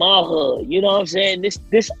this is my hood. You know what I'm saying?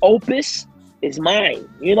 This opus is mine.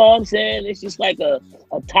 You know what I'm saying? It's just like a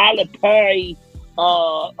Tyler Perry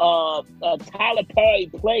play.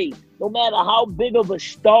 No matter how big of a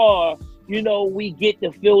star, we get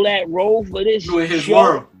to fill that role for this show.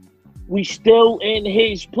 World. We still in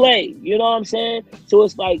his play. You know what I'm saying? So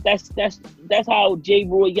it's like that's how J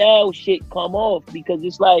Royale shit come off, because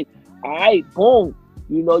it's like, all right, boom.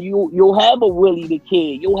 You'll have a Willie the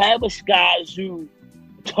Kid, you'll have a Sky Zoo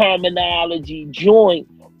terminology joint,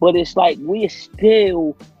 but it's like we're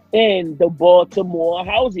still in the Baltimore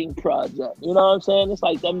housing project. You know what I'm saying? It's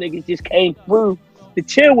like them niggas just came through to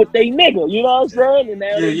chill with they nigga. You know what I'm saying? And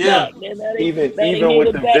now even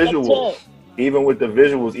with the visuals, even with the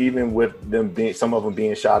visuals, even with them being, some of them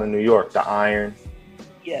being shot in New York, the Iron.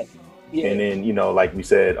 Yeah. Yeah. And then, like we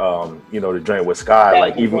said, the joint with Sky,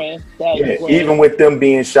 like even with them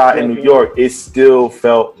being shot in New York, it still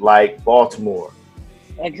felt like Baltimore.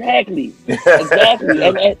 Exactly.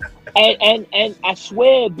 and I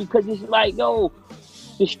swear, because it's like, the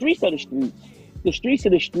streets are the streets. The streets are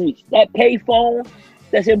the streets. That payphone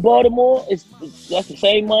that's in Baltimore, that's the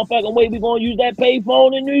same motherfucking way we're gonna use that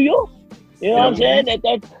payphone in New York. You know what I'm saying?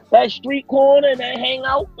 That street corner and that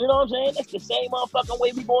hangout, you know what I'm saying? That's the same motherfucking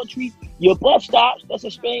way we gonna treat your bus stops. That's the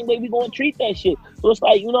same way we gonna treat that shit. So it's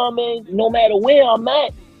like, you know what I mean? No matter where I'm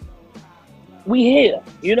at, we here.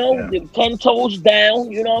 10 toes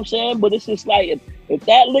down, you know what I'm saying? But it's just like, if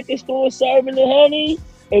that liquor store is serving the honey,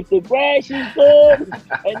 if the grass is good,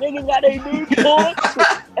 and niggas got their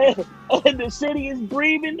Newports, and the city is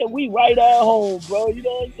breathing, then we right at home, bro. You know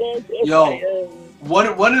what I'm saying? So yo. One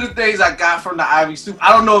of the things I got from the Ivy Stoop,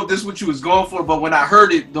 I don't know if this is what you was going for, but when I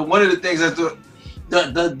heard it, one of the things that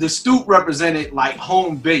the Stoop represented like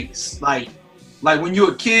home base, like when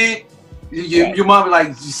you're a kid, your mom be like,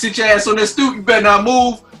 you sit your ass on that stoop, you better not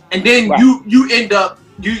move, and then you end up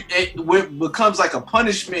what becomes like a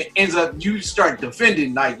punishment ends up you start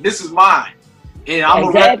defending, like, this is mine, and I'm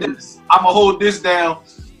gonna rep this, I'm gonna hold this down.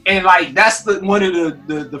 And like that's one of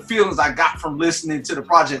the feelings I got from listening to the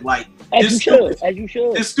project. Like, as you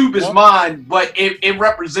should. This Stoop is mine, but it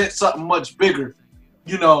represents something much bigger,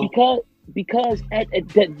 Because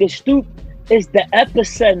the Stoop is the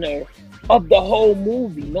epicenter of the whole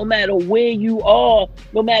movie. No matter where you are,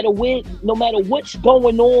 no matter what's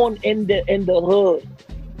going on in the hood,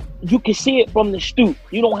 you can see it from the Stoop.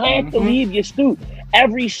 You don't have to leave your Stoop.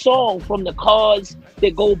 Every song, from the cars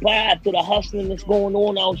that go by to the hustling that's going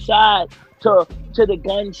on outside, to the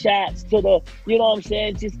gunshots, to the, you know what I'm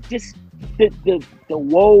saying, just the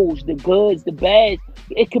woes, the goods, the bads,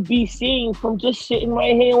 it could be seen from just sitting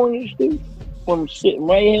right here on your Stoop. From sitting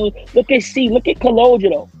right here. Look at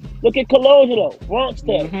Cologero.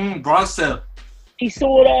 Bronxtel. He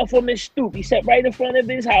saw it all from his Stoop. He sat right in front of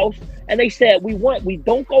his house, and they said, we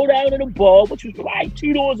don't go down to the bar, which was probably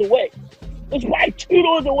 2 doors away.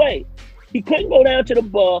 He couldn't go down to the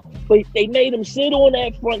bar, but they made him sit on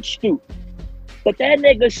that front Stoop. But that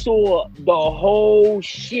nigga saw the whole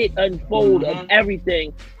shit unfold of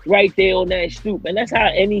everything right there on that stoop. And that's how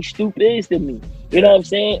any stoop is to me. You know what I'm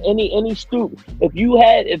saying? Any stoop. If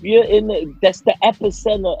you're in that's the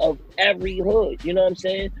epicenter of every hood. You know what I'm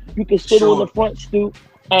saying? You can sit on the front stoop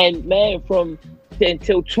and man, from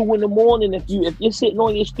until 2 in the morning, if you're sitting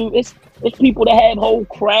on your stoop, it's people that have whole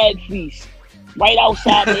crab feasts right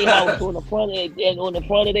outside their house on the front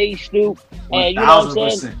of their stoop. And you know what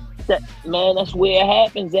I'm saying? Man, that's where it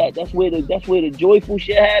happens at. That's where the joyful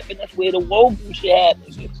shit happens. That's where the woeful shit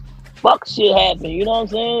happens. Fuck shit happen. You know what I'm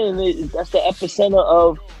saying? And that's the epicenter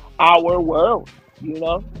of our world. You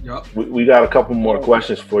know. Yep. We got a couple more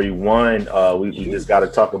questions for you. One, we just got to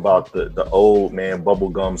talk about the old man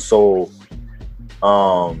bubblegum soul.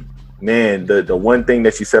 Man, the one thing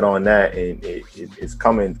that you said on that, and it's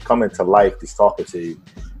coming to life. Just talking to you,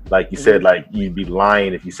 like you said, like you'd be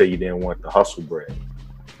lying if you say you didn't want the hustle bread.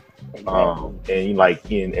 And like,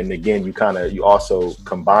 and again, you also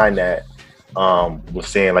combine that with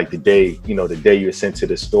saying like the day you're sent to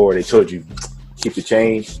the store, they told you keep the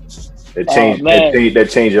change. That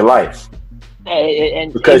changed your life.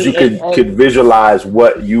 Because you could visualize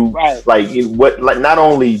what you like not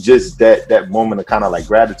only just that moment of kind of like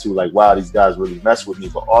gratitude, like wow, these guys really mess with me,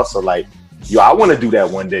 but also like I want to do that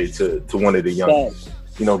one day to one of the young kids.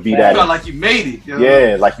 You know, be that. You felt like you made it. You know?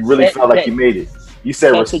 Yeah, like you really felt like you made it. You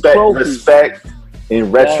said respect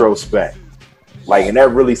in retrospect, like, and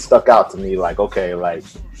that really stuck out to me. Like, okay, like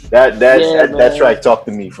that track talked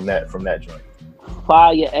to me from that joint.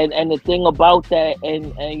 Fire, and the thing about that,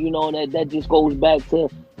 and you know that just goes back to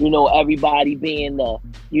everybody being the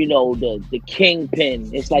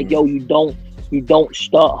kingpin. It's like yo, you don't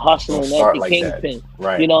start hustling at the kingpin.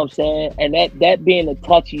 Right. You know what I'm saying? And that being a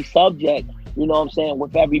touchy subject. You know what I'm saying?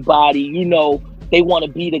 With everybody, they want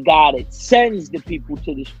to be the guy that sends the people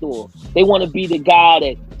to the store. They want to be the guy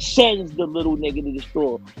that sends the little nigga to the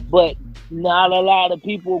store. But not a lot of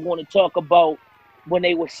people are going to talk about when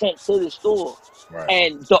they were sent to the store. Right.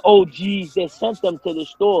 And the OGs that sent them to the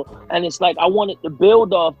store. And it's like, I wanted to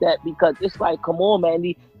build off that because it's like, come on, man.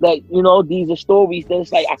 These are stories that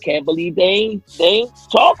it's like, I can't believe they ain't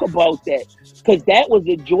talk about that. Because that was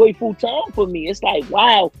a joyful time for me. It's like,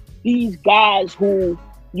 wow, these guys who,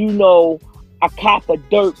 I cop a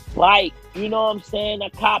dirt bike, you know what I'm saying? I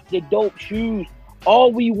cop the dope shoes.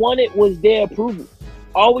 All we wanted was their approval.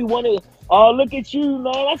 All we wanted, oh, look at you,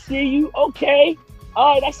 man. I see you. Okay.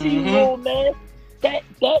 All right, I see you, little man. That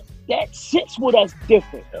sits with us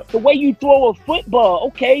different. Yeah. The way you throw a football,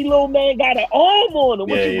 okay, little man got an arm on him.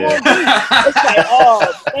 What you gonna do? It's like,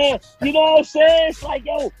 oh man, you know what I'm saying? It's like,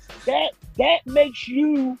 yo, that makes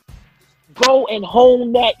you go and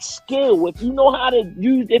hone that skill. If you know how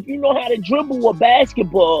to dribble a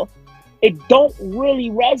basketball, it don't really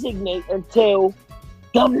resonate until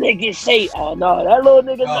them niggas say, oh no, that little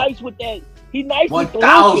nigga nice with that. He nice with the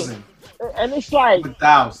 1,000. And it's like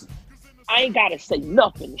 1,000. I ain't gotta say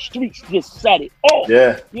nothing. The streets just said it. Oh,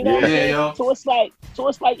 yeah. You know what I'm saying? Yo. So it's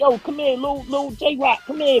like, yo, come here, little J-Rock,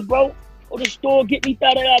 come here, bro. Go to the store, get me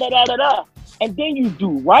da-da-da-da-da-da. And then you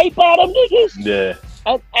do right by them niggas. Yeah.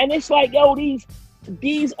 And it's like, yo, these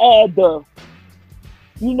are the,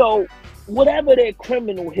 whatever their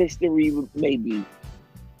criminal history may be,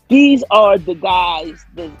 these are the guys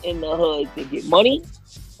that's in the hood that get money,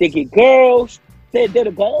 they get girls, they're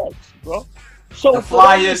the guns, bro. So the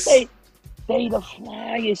flyers. They the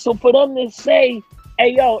flyers. So for them to say,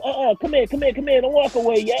 hey, yo, come here, don't walk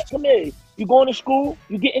away yet. Come here. You going to school?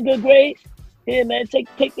 You getting good grades? Here, man, take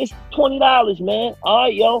this $20, man. All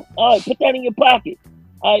right, yo. All right, put that in your pocket.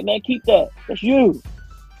 All right, man, keep that. That's you.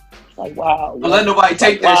 It's like, wow. Don't let nobody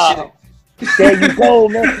take that shit. There you go,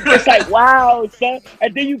 man. It's like, wow, son.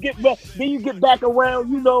 And then you get back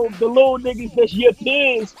around, the little niggas that's your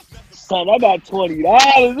peers. Son, I got $20.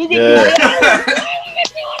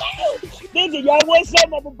 Nigga, y'all want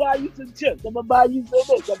something? I'm gonna buy you some chips. I'm gonna buy you some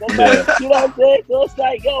this. You know what I'm saying? So it's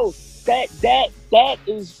like, yo, that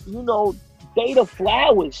is, they the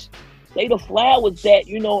flowers. They the flowers that,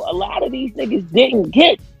 a lot of these niggas didn't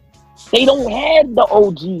get. They don't have the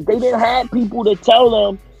OGs. They didn't have people to tell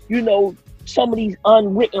them, some of these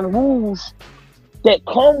unwritten rules that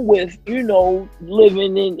come with,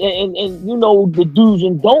 living in the do's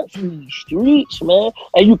and don'ts in these streets, man.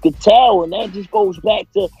 And you could tell, and that just goes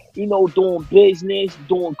back to, doing business,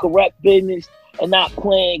 doing correct business, and not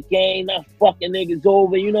playing game, not fucking niggas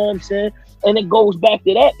over, you know what I'm saying? And it goes back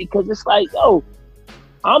to that because it's like, yo,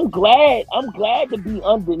 I'm glad to be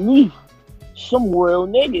underneath some real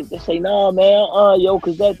niggas that say, nah, man, yo,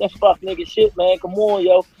 cause that's fuck nigga shit, man. Come on,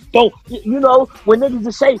 yo. Don't, when niggas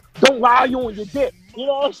just say, don't lie you on your dick. You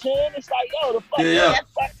know what I'm saying? It's like, yo, the fuck,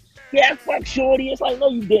 yeah, fuck shorty. It's like, no,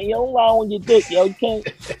 you didn't. You don't lie on your dick, yo. You can't.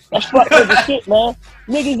 That's fuck nigga shit, man.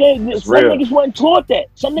 Some niggas wasn't taught that.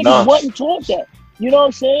 Some niggas wasn't taught that. You know what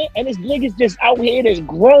I'm saying? And it's niggas just out here that's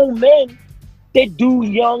grown men that do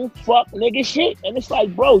young fuck nigga shit. And it's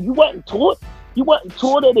like, bro, you wasn't taught. You wasn't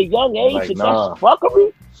taught at a young age Like, that nah. that's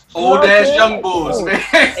fuckery. Old ass young boys, man.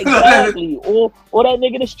 Exactly. Or that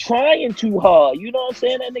nigga that's trying too hard. You know what I'm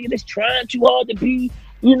saying? That nigga that's trying too hard to be,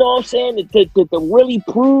 you know what I'm saying? To really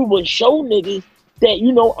prove or show niggas that,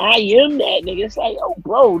 you know, I am that nigga. It's like, oh,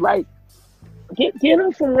 bro, like, get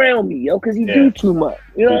him from around me, yo, because he do too much.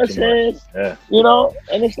 You know what I'm saying? Yeah. You know?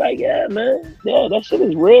 And it's like, yeah, man. Yeah, that shit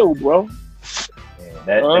is real, bro.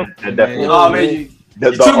 That definitely. Oh, man,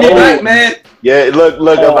 The took me back, man. Yeah, look. I I'm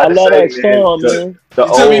love about to that say, song, man. man. The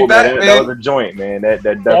You took me old back, man. man. That was a joint, man. That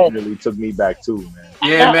definitely took me back too, man.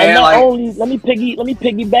 Yeah, man. And not Like, only, let me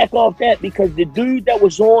piggyback off that, because the dude that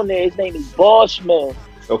was on there, his name is Boss Man.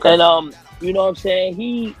 Okay. And you know what I'm saying?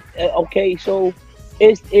 He okay, so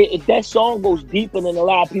that song goes deeper than a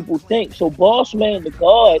lot of people think. So Boss Man, the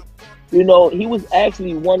God, you know, he was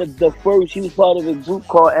actually one of the first. He was part of a group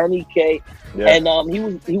called NEK, and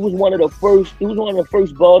he was one of the first. He was one of the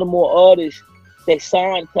first Baltimore artists that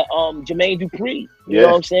signed to Jermaine Dupri. You know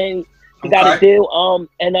what I'm saying? He got a deal.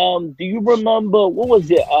 And do you remember what was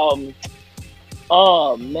it?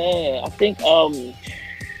 Oh man, I think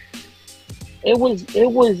it was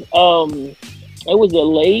a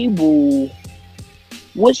label.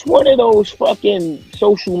 Which one of those fucking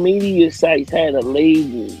social media sites had a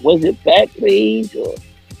label? Was it Backpage or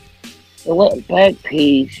it wasn't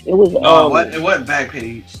Backpage? It was it wasn't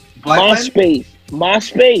Backpage.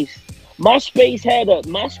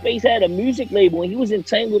 MySpace had a music label, and he was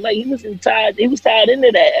entangled. Like he was tied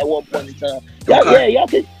into that at one point in time. I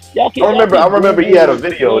remember he had a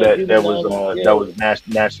video that was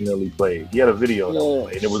nationally played. He had a video that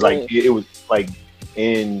was played. It was like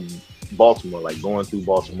in Baltimore, like going through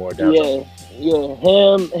Baltimore downtown.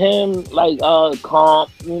 Him like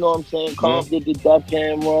Comp, you know what I'm saying? Comp did the Def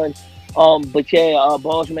Jam run. But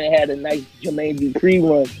Boss Man had a nice Jermaine Dupri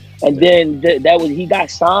run. And then he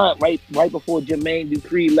got signed right before Jermaine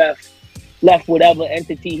Dupri left whatever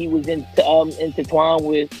entity he was intertwined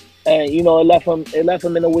with. And you know, it left him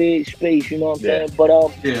in a weird space, you know what I'm saying? But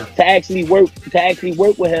to actually work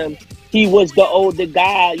with him, he was the older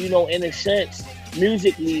guy, you know, in a sense,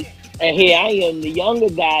 musically. And here I am, the younger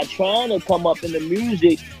guy, trying to come up in the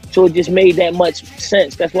music, so it just made that much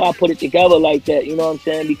sense. That's why I put it together like that, you know what I'm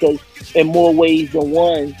saying? Because in more ways than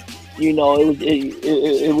one, you know,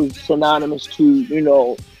 it was synonymous to, you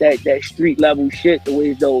know, that street level shit, the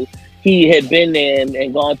way though he had been there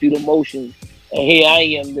and gone through the motions. And here I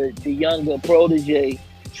am, the younger protege,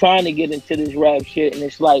 trying to get into this rap shit, and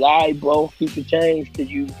it's like, all right, bro, keep the change, because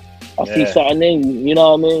I see something in you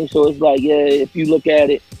know what I mean? So it's like, if you look at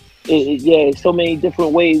it, so many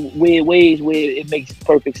different weird ways where it makes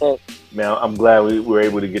perfect sense. Man, I'm glad we were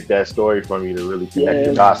able to get that story from you to really connect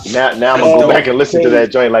the dots. Now I'm gonna go back and listen to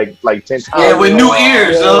that joint like 10 times. Yeah, with new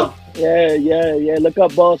ears, huh? Yeah. Look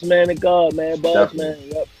up Boss Man and God, man. Boss Man.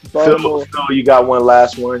 Yep. Phil, you got one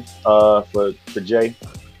last one for Jay?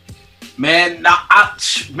 Man,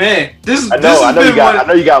 this is. I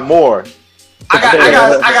know you got more.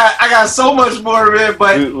 I got so much more, man.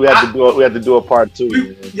 But we have to do a part 2.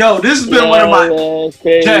 This has been one of my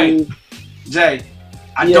Jay.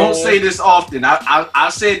 I don't say this often. I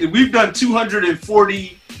said that we've done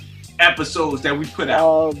 240 episodes that we put out.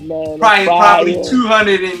 Oh man, probably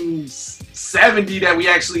 270 that we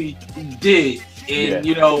actually did, and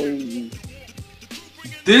you know,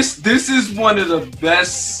 this is one of the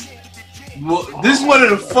best. This is one of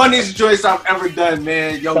the funniest joints I've ever done,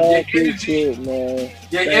 man. Yo, your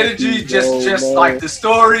energy, just like the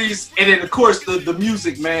stories, and then of course the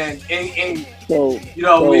music, man. And you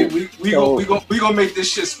know, we gonna make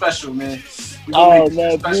this shit special, man.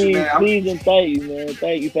 Please and thank you, man.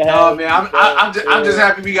 Thank you for having me. I'm just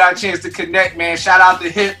happy we got a chance to connect, man. Shout out to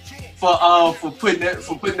Hip for putting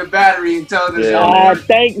the battery and telling us.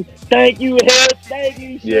 Thank you, Hip. Thank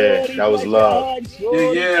you. Yeah, that was love.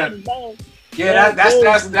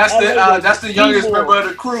 That's the youngest member of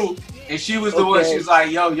the crew, and she was the one. She was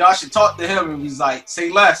like, "Yo, y'all should talk to him," and he's like,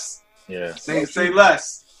 "Say less." Yeah. Say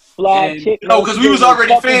less. Fly chick. Because we was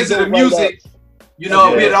already fans of the music. You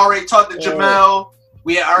know, we had already talked to Jamel.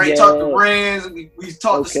 We had already talked to Brands. We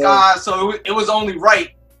talked to Sky. So it was only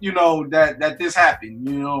right, you know, that this happened.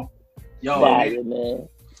 You know, man.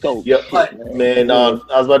 Man, I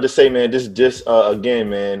was about to say, man, this again,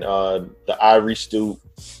 man, the Irie Stoop,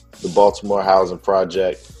 the Baltimore Housing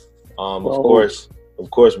Project. Of of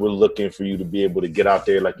course, we're looking for you to be able to get out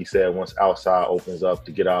there, like you said, once outside opens up,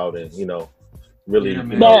 to get out and, you know, really. Yeah,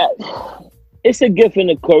 man. It's a gift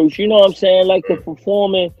and a curse. You know what I'm saying? Like the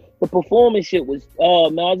performance shit was,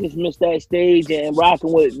 man, I just missed that stage and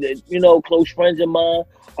rocking with, you know, close friends of mine.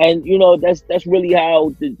 And, you know, that's really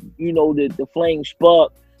how the flame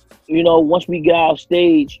sparked. You know, once we got off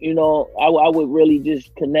stage, you know, I would really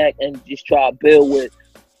just connect and just try to build with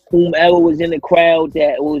whomever was in the crowd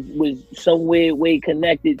that was some weird way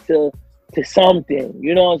connected to something.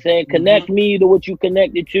 You know what I'm saying? Connect me to what you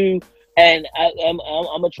connected to. And I'm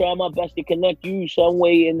gonna try my best to connect you some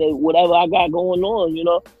way in whatever I got going on, you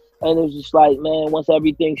know. And it was just like, man, once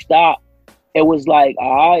everything stopped, it was like,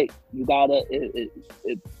 all right, you gotta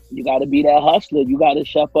be that hustler. You gotta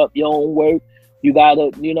step up your own work. You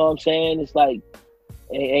gotta, you know what I'm saying? It's like,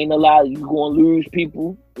 ain't a lot. You gonna lose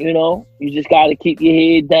people, you know. You just gotta keep your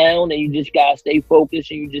head down, and you just gotta stay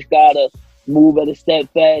focused, and you just gotta move at a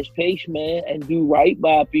steadfast pace, man, and do right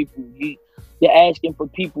by people. You're asking for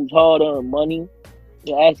people's hard-earned money.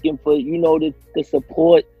 You're asking for, you know, the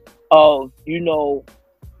support of, you know,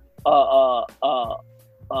 an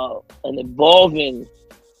evolving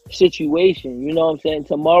situation. You know what I'm saying?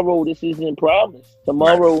 Tomorrow, this isn't promised.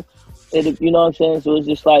 Tomorrow, you know what I'm saying? So it's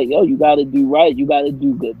just like, yo, you got to do right. You got to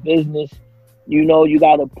do good business. You know, you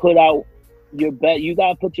got to put out your best. You got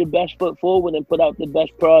to put your best foot forward and put out the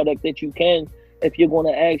best product that you can if you're going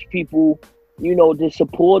to ask people, you know, to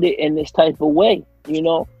support it in this type of way, you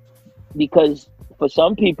know, because for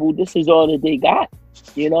some people, this is all that they got,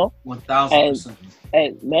 you know. 1,000%.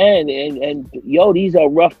 And man, and yo, these are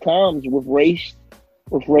rough times with race,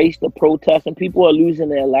 the protests, and people are losing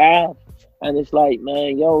their lives. And it's like,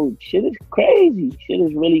 man, yo, shit is crazy. Shit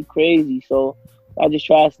is really crazy. So I just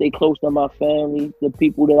try to stay close to my family, the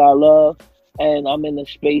people that I love, and I'm in a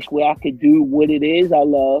space where I could do what it is I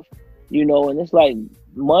love, you know. And it's like,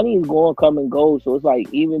 money is going to come and go, so it's like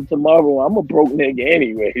even tomorrow I'm a broke nigga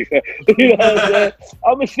anyway. You know what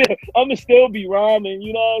I'm saying? I'ma still be rhyming.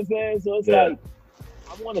 You know what I'm saying? So it's like,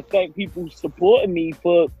 I want to thank people supporting me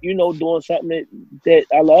for, you know, doing something that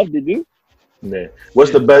I love to do. Yeah.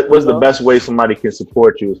 What's the best way somebody can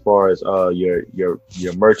support you as far as your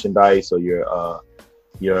merchandise or your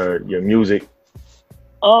music?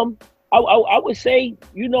 I would say,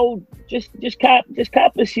 you know, just cop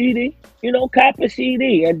a CD, you know, cop a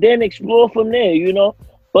CD and then explore from there, you know.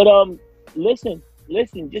 But listen,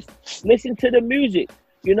 just listen to the music,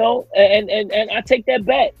 you know, and I take that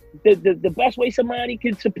back. The best way somebody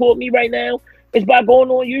can support me right now is by going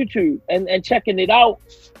on YouTube and checking it out.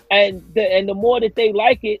 And the more that they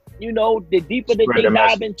like it, you know, the deeper that they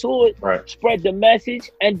dive into it, spread the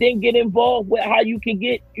message, and then get involved with how you can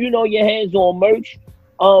get, you know, your hands on merch,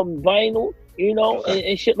 vinyl, you know,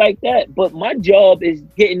 and shit like that. But my job is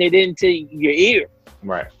getting it into your ear.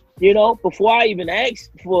 Right. You know, before I even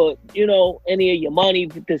ask for, you know, any of your money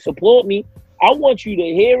to support me, I want you to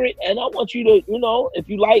hear it, and I want you to, you know, if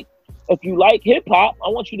you like hip hop, I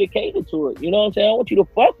want you to cater to it. You know what I'm saying? I want you to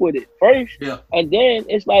fuck with it first. Yeah. And then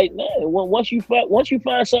it's like, man, once you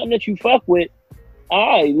find something that you fuck with,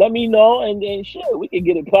 all right, let me know, and then shit, we can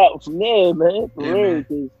get it popping from there, man. For real.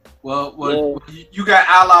 Man. Well, you got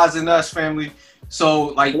allies in us, family. So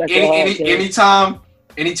like anytime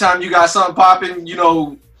you got something popping, you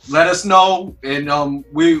know, let us know, and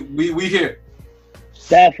we here.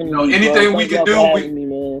 Definitely. You know, anything we can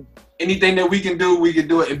do, anything that we can do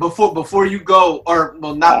it. And before you go, or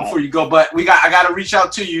well, not before you go, but I got to reach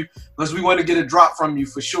out to you because we want to get a drop from you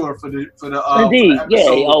for sure for the Indeed, for the episode.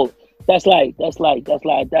 Yeah. Oh, that's like I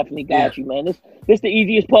definitely got you, man. This the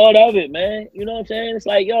easiest part of it, man. You know what I'm saying? It's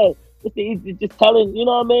like, yo, it's just telling, you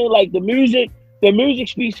know what I mean? Like the music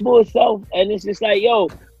speaks for itself, and it's just like, yo,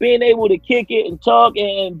 being able to kick it and talk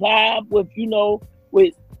and vibe with, you know,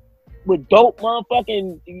 with dope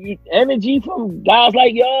motherfucking energy from guys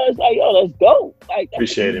like y'all. It's like, yo, let's go. Like, that's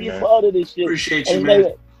appreciate it, man. Part of this shit. Appreciate you, man.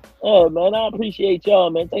 Like, yeah, man, I appreciate y'all,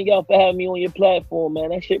 man. Thank y'all for having me on your platform, man.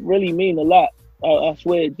 That shit really mean a lot. I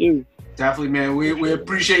swear it do. Definitely, man. We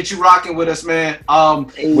appreciate you rocking with us, man.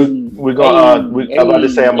 We're gonna. I'm about to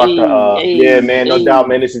say, yeah, man. No doubt,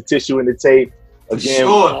 man. It's a tissue in the tape. Again,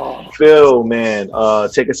 sure. Phil, man.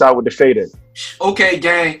 Take us out with the fader. Okay,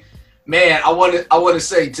 gang. Man, I want to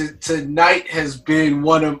say tonight has been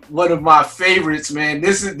one of my favorites, man.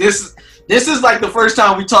 This is like the first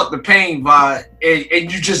time we talked to Pain,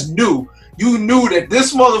 and you just knew that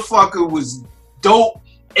this motherfucker was dope,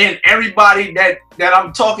 and everybody that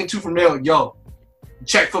I'm talking to from there, yo,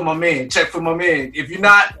 check for my man. If you're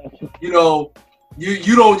not, you know,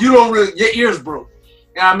 you don't really, your ears broke.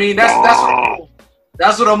 You know what I mean? That's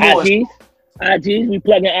what I'm on. IGs, we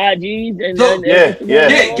plugging IGs and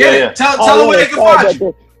yeah. Tell them where they can find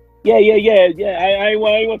you. Yeah. I ain't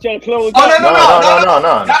want y'all to close. No.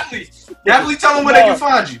 Definitely tell them where they can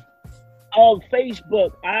find you. On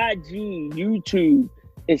Facebook, IG, YouTube,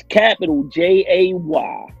 it's capital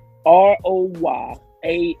JAYROYALE. All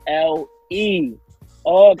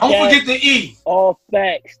caps, don't forget the E. All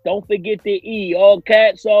facts. Don't forget the E. All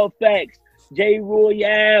caps, all facts. J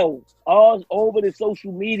Royale. All over the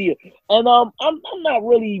social media. And I'm not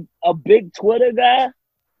really a big Twitter guy,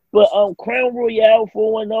 but Crown Royale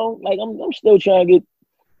 410. Like I'm still trying to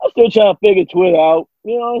figure Twitter out.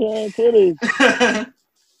 You know what I'm saying? Twitter is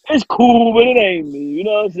it's cool, but it ain't me. You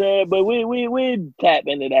know what I'm saying? But we tap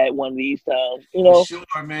into that one of these times. You know? Sure,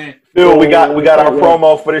 man. Phil, we got our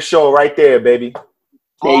promo for the show right there, baby.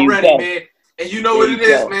 Already, man. And you know what it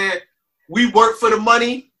is, man. We work for the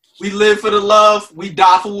money. We live for the love. We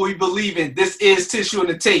die for what we believe in. This is Tissue and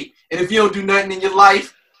the Tape. And if you don't do nothing in your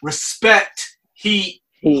life, respect, heat,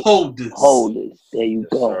 holders. There you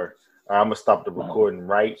go. Sir. I'm going to stop the recording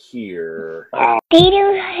right here. They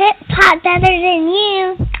do hip-hop better than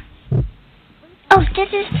you. Oh, this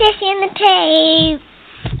is Tissue and the Tape.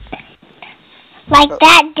 Like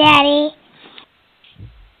that, Daddy.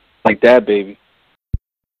 Like that, baby.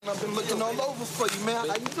 I've been looking all over for you, man.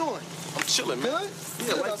 How you doing? I'm chilling, man.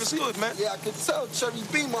 Yeah, life is good, man. Yeah, I can tell. Cherry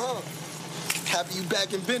Beamer, huh? Happy you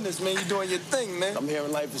back in business, man. You doing your thing, man. I'm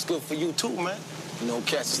hearing life is good for you, too, man. You know,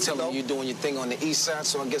 Cass is telling you doing your thing on the east side,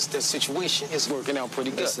 so I guess that situation is working out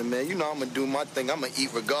pretty good. Listen, man, you know I'm going to do my thing. I'm going to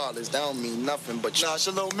eat regardless. That don't mean nothing, but Josh,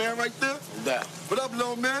 your little man right there? That. What up,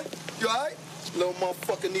 little man? You all right? Little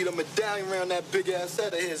motherfucker need a medallion around that big-ass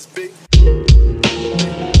head of his, big.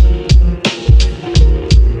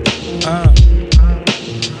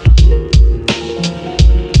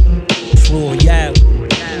 Royale.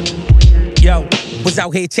 Yo, was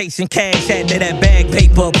out here chasing cash after that bag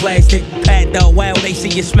paper plastic. Had the wild, they see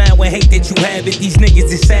you smile and hate that you have it. These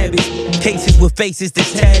niggas is savage. Cases with faces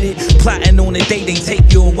that's tatted. Plotting on the day they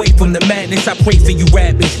take you away from the madness. I pray for you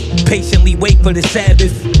rappers. Patiently wait for the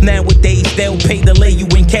Sabbath. Nowadays they'll pay to lay you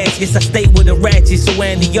in caskets. I stay with a ratchet, so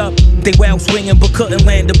Andy up. They well swinging but couldn't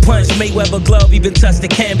land a punch. Mayweather glove even touched the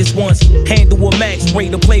canvas once. Handle a max, spray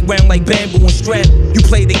the playground like bamboo and strap. You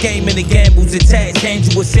play the game and the gamble's attached.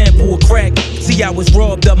 Hand you a sample of crack. See, I was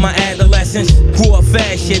robbed of my adolescence. Grew up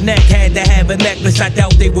fast, your neck had to have a necklace. I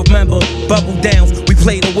doubt they remember. Bubble downs, we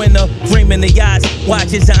played the winner. Dreaming the yachts,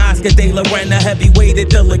 watches and Oscar De La Renta. Heavyweight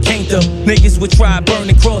De La Quinta. Niggas would try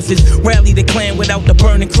burning crosses. Rally the clan without the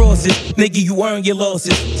burning crosses. Nigga, you earn your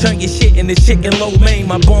losses. Turn your shit into chicken lo mein.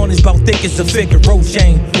 My bone is about thick as a Figaro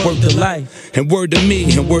chain. Word to life. And word to me,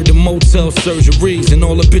 and word to motel surgeries. And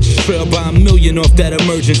all the bitches trail by a million off that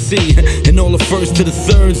emergency. And all the first to the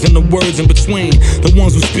thirds and the words in between. The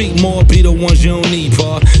ones who speak more be the ones you don't need,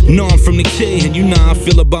 pa. Know I'm from the K, and you know how I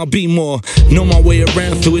feel about B-more. Know my way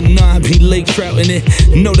around through it, nah, I be lake trouting it.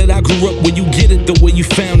 Know that I grew up where you get it the way you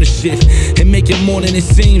found the shit. And make it more than it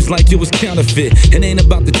seems like it was counterfeit. It ain't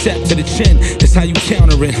about the tap to the chin, it's how you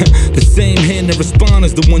counter it. The same hand that respond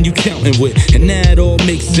is the one you counting with. And now it all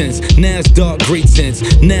makes sense. Now it's dark, great sense.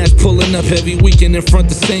 Now it's pulling up every weekend in front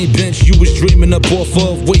the same bench you was dreaming up off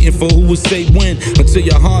of, waiting for who would say when. Until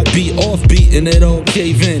your heart beat offbeat and it all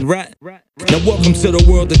cave in, right? Now welcome to the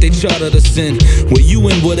world that they chartered us in, where you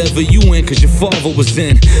in whatever you in, cause your father was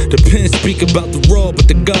in. The pen speak about the raw, but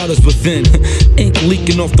the God is within. Ink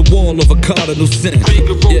leaking off the wall of a cardinal sin.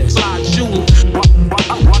 Bigger ropes I choose. What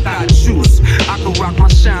I choose. I can rock my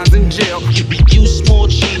shines in jail. You small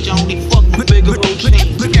change, I only fuck with bigger ropes.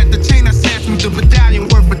 Look at the chain I sent from the medallion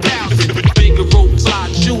worth $1,000. Bigger ropes I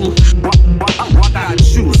choose. What I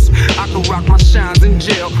choose. I can rock my shines in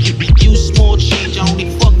jail. You small change, I only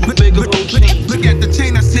fuck with bigger ropes. Look at the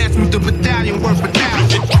chain I sent from the medallion worth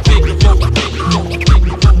 $1,000.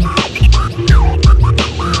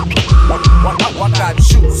 What I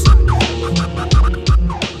choose.